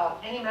at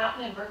Any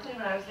Mountain in Berkeley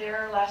when I was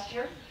there last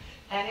year.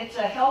 And it's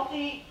a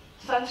healthy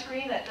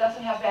sunscreen that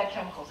doesn't have bad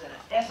chemicals in it,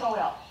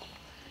 S-O-L.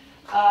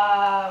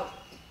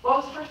 What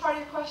was the first part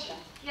of your question?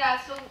 Yeah,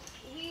 so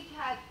in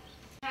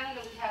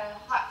Canada we had a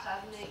hot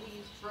tub and we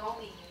used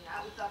bromine in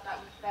that. We thought that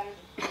was better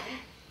than chlorine.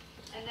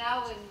 And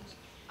now in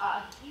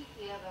heat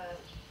we have a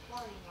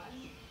chlorine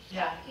one.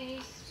 Yeah. Can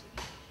you...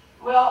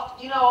 Well,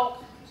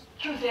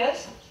 truth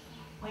is,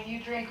 when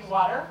you drink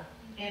water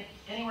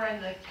anywhere in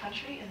the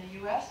country, in the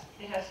U.S.,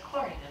 it has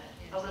chlorine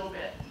in it, a little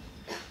bit.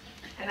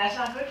 And that's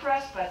not good for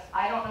us, but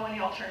I don't know any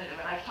alternative.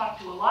 And I've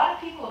talked to a lot of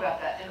people about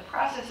that in the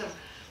process of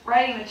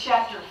writing the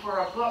chapter for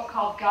a book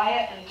called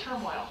Gaia and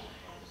Turmoil,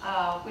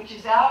 which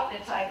is out.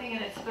 It's, I think,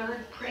 in its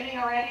third printing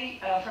already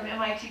from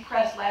MIT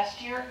Press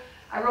last year.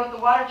 I wrote the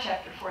water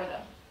chapter for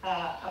them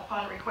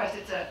upon request.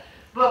 It's a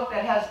book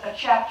that has a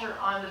chapter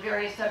on the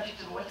various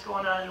subjects of what's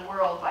going on in the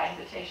world by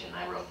invitation.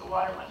 I wrote the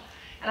water one.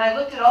 And I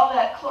looked at all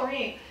that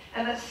chlorine.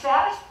 And the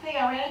saddest thing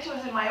I ran into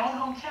was in my own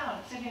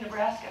hometown, Sidney,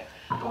 Nebraska.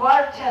 The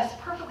water tests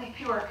perfectly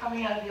pure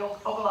coming out of the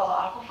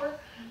Ogallala Aquifer,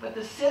 but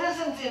the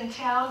citizens in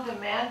town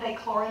demand they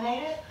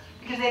chlorinate it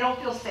because they don't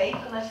feel safe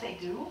unless they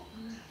do,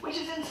 which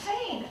is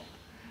insane.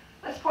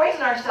 Let's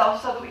poison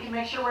ourselves so that we can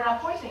make sure we're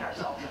not poisoning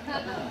ourselves.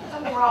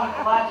 Something wrong with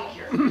the logic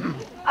here.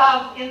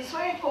 In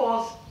swimming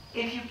pools,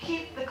 if you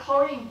keep the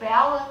chlorine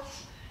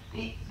balance,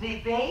 the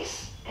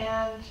base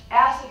and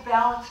acid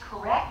balance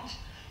correct,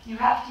 you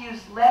have to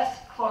use less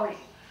chlorine.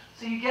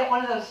 So you get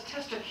one of those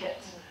tester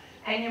kits,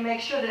 and you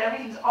make sure that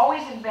everything's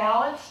always in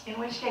balance, in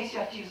which case you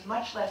have to use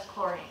much less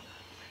chlorine.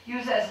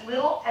 Use as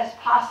little as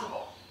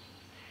possible.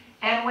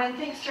 And when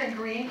things turn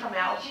green from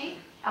algae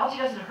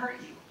doesn't hurt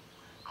you.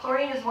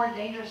 Chlorine is more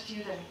dangerous to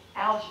you than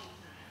algae.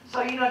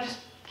 So, just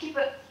keep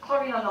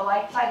chlorine on the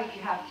light side if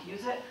you have to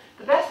use it.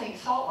 The best thing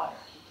is salt water.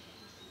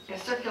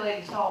 Is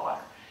circulating salt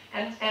water.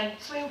 And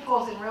swimming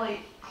pools in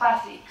really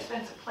classy,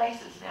 expensive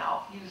places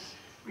now use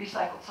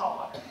recycled salt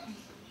water.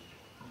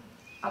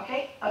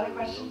 Okay, other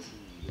questions?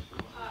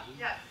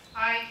 Yes,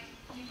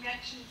 you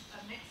mentioned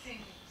mixing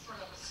sort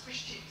of a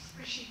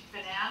squishy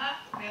banana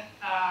with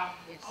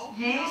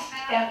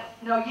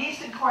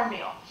yeast and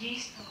cornmeal.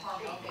 Yeast and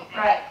cornmeal. Okay.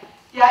 Right.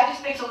 Yeah, I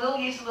just mix a little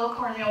yeast, a little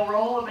cornmeal,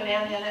 roll a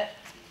banana in it.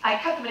 I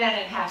cut the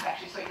banana in half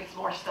actually, so it gets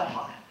more stuff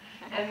on it.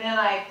 And then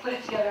I put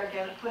it together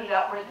again and put it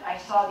out where I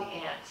saw the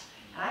ants.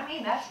 And I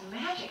mean, that's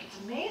magic. It's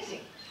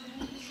amazing.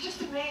 It's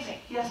just amazing.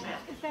 Yes, ma'am.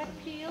 Is that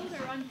peeled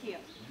or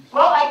unpeeled?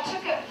 Well,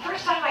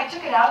 first time I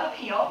took it out of the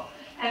peel,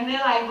 and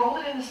then I rolled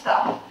it in the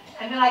stuff,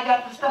 and then I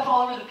got the stuff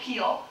all over the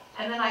peel,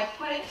 and then I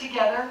put it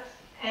together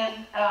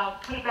and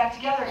put it back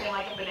together again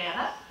like a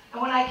banana.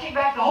 And when I came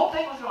back, the whole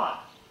thing was gone.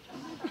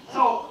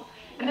 So,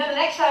 and then the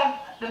next time,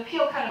 the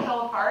peel kind of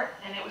fell apart,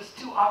 and it was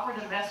too awkward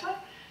to mess with.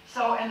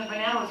 So, and the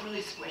banana was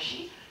really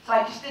squishy. So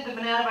I just did the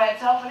banana by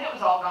itself, and it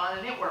was all gone,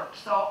 and it worked.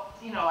 So,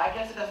 I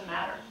guess it doesn't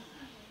matter.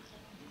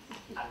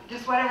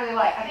 Just whatever they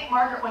like. I think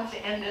Margaret wants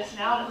to end this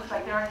now, and it looks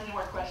like there aren't any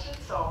more questions,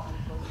 so.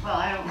 Well,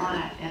 I don't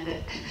want to end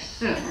it too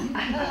soon.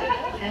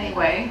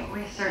 Anyway,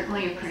 we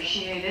certainly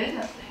appreciated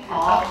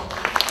all the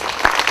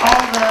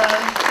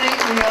things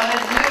we ought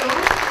to do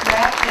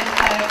wrapped in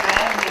kind of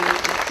bad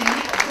news.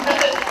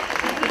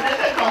 It's a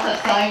difficult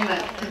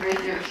assignment to rid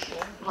your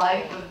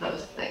life of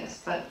those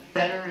things, but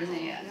better in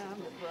the end.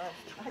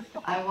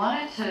 I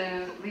wanted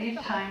to leave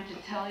time to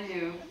tell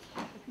you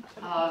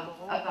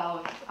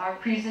about our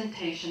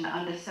presentation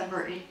on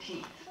December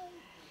 18th.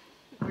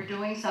 We're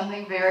doing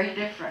something very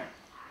different.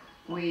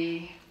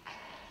 We,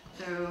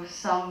 through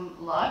some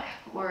luck,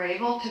 were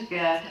able to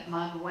get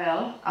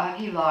Manuel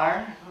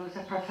Aguilar, who's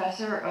a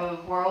professor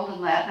of World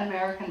and Latin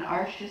American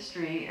art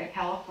history at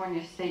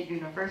California State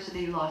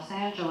University, Los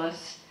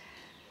Angeles,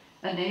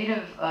 a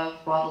native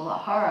of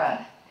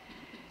Guadalajara,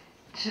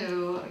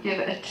 to give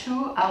a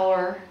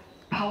 2-hour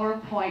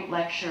PowerPoint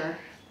lecture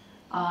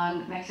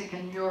on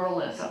Mexican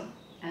muralism.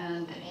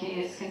 And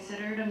he is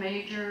considered a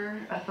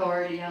major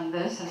authority on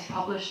this, has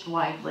published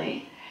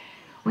widely.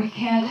 We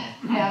can't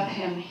have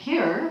him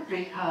here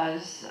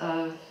because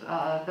of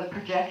the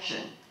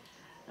projection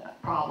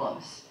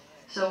problems.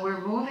 So we're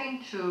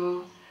moving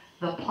to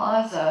the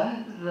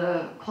plaza,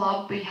 the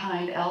club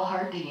behind El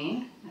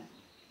Jardín,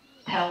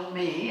 tell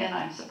me, and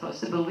I'm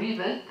supposed to believe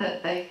it,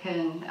 that they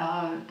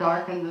can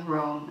darken the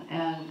room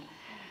and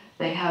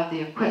they have the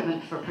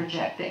equipment for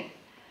projecting.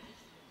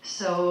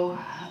 So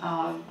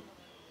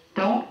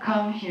don't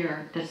come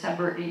here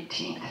December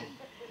 18th.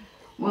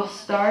 We'll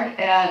start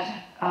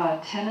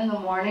at 10 in the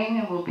morning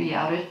and we'll be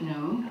out at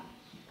noon,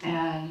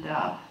 and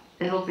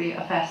it'll be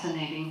a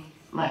fascinating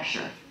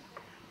lecture.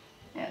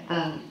 And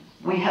then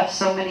we have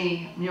so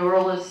many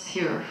muralists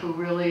here who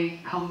really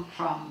come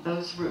from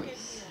those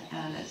roots,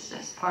 and it's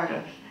just part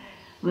of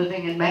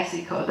living in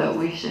Mexico that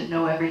we should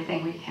know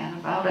everything we can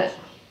about it.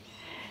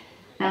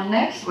 Now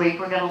next week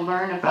we're going to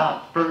learn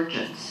about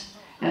virgins,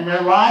 and there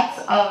are lots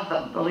of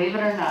them, believe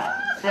it or not.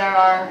 There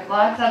are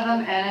lots of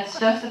them, and it's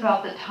just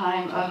about the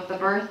time of the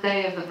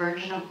birthday of the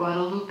Virgin of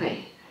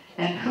Guadalupe,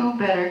 and who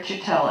better to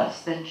tell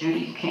us than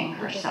Judy King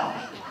herself.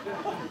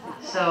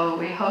 So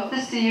we hope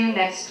to see you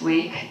next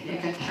week. You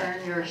can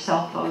turn your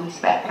cell phones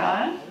back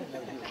on.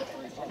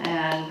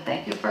 And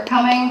thank you for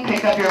coming.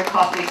 Pick up your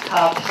coffee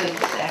cups and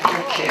stack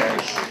your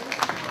chairs.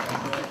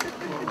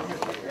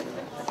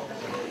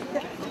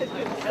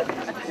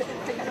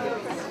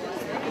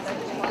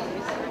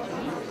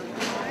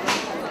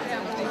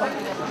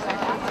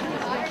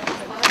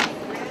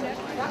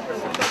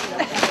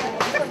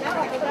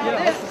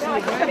 Yes.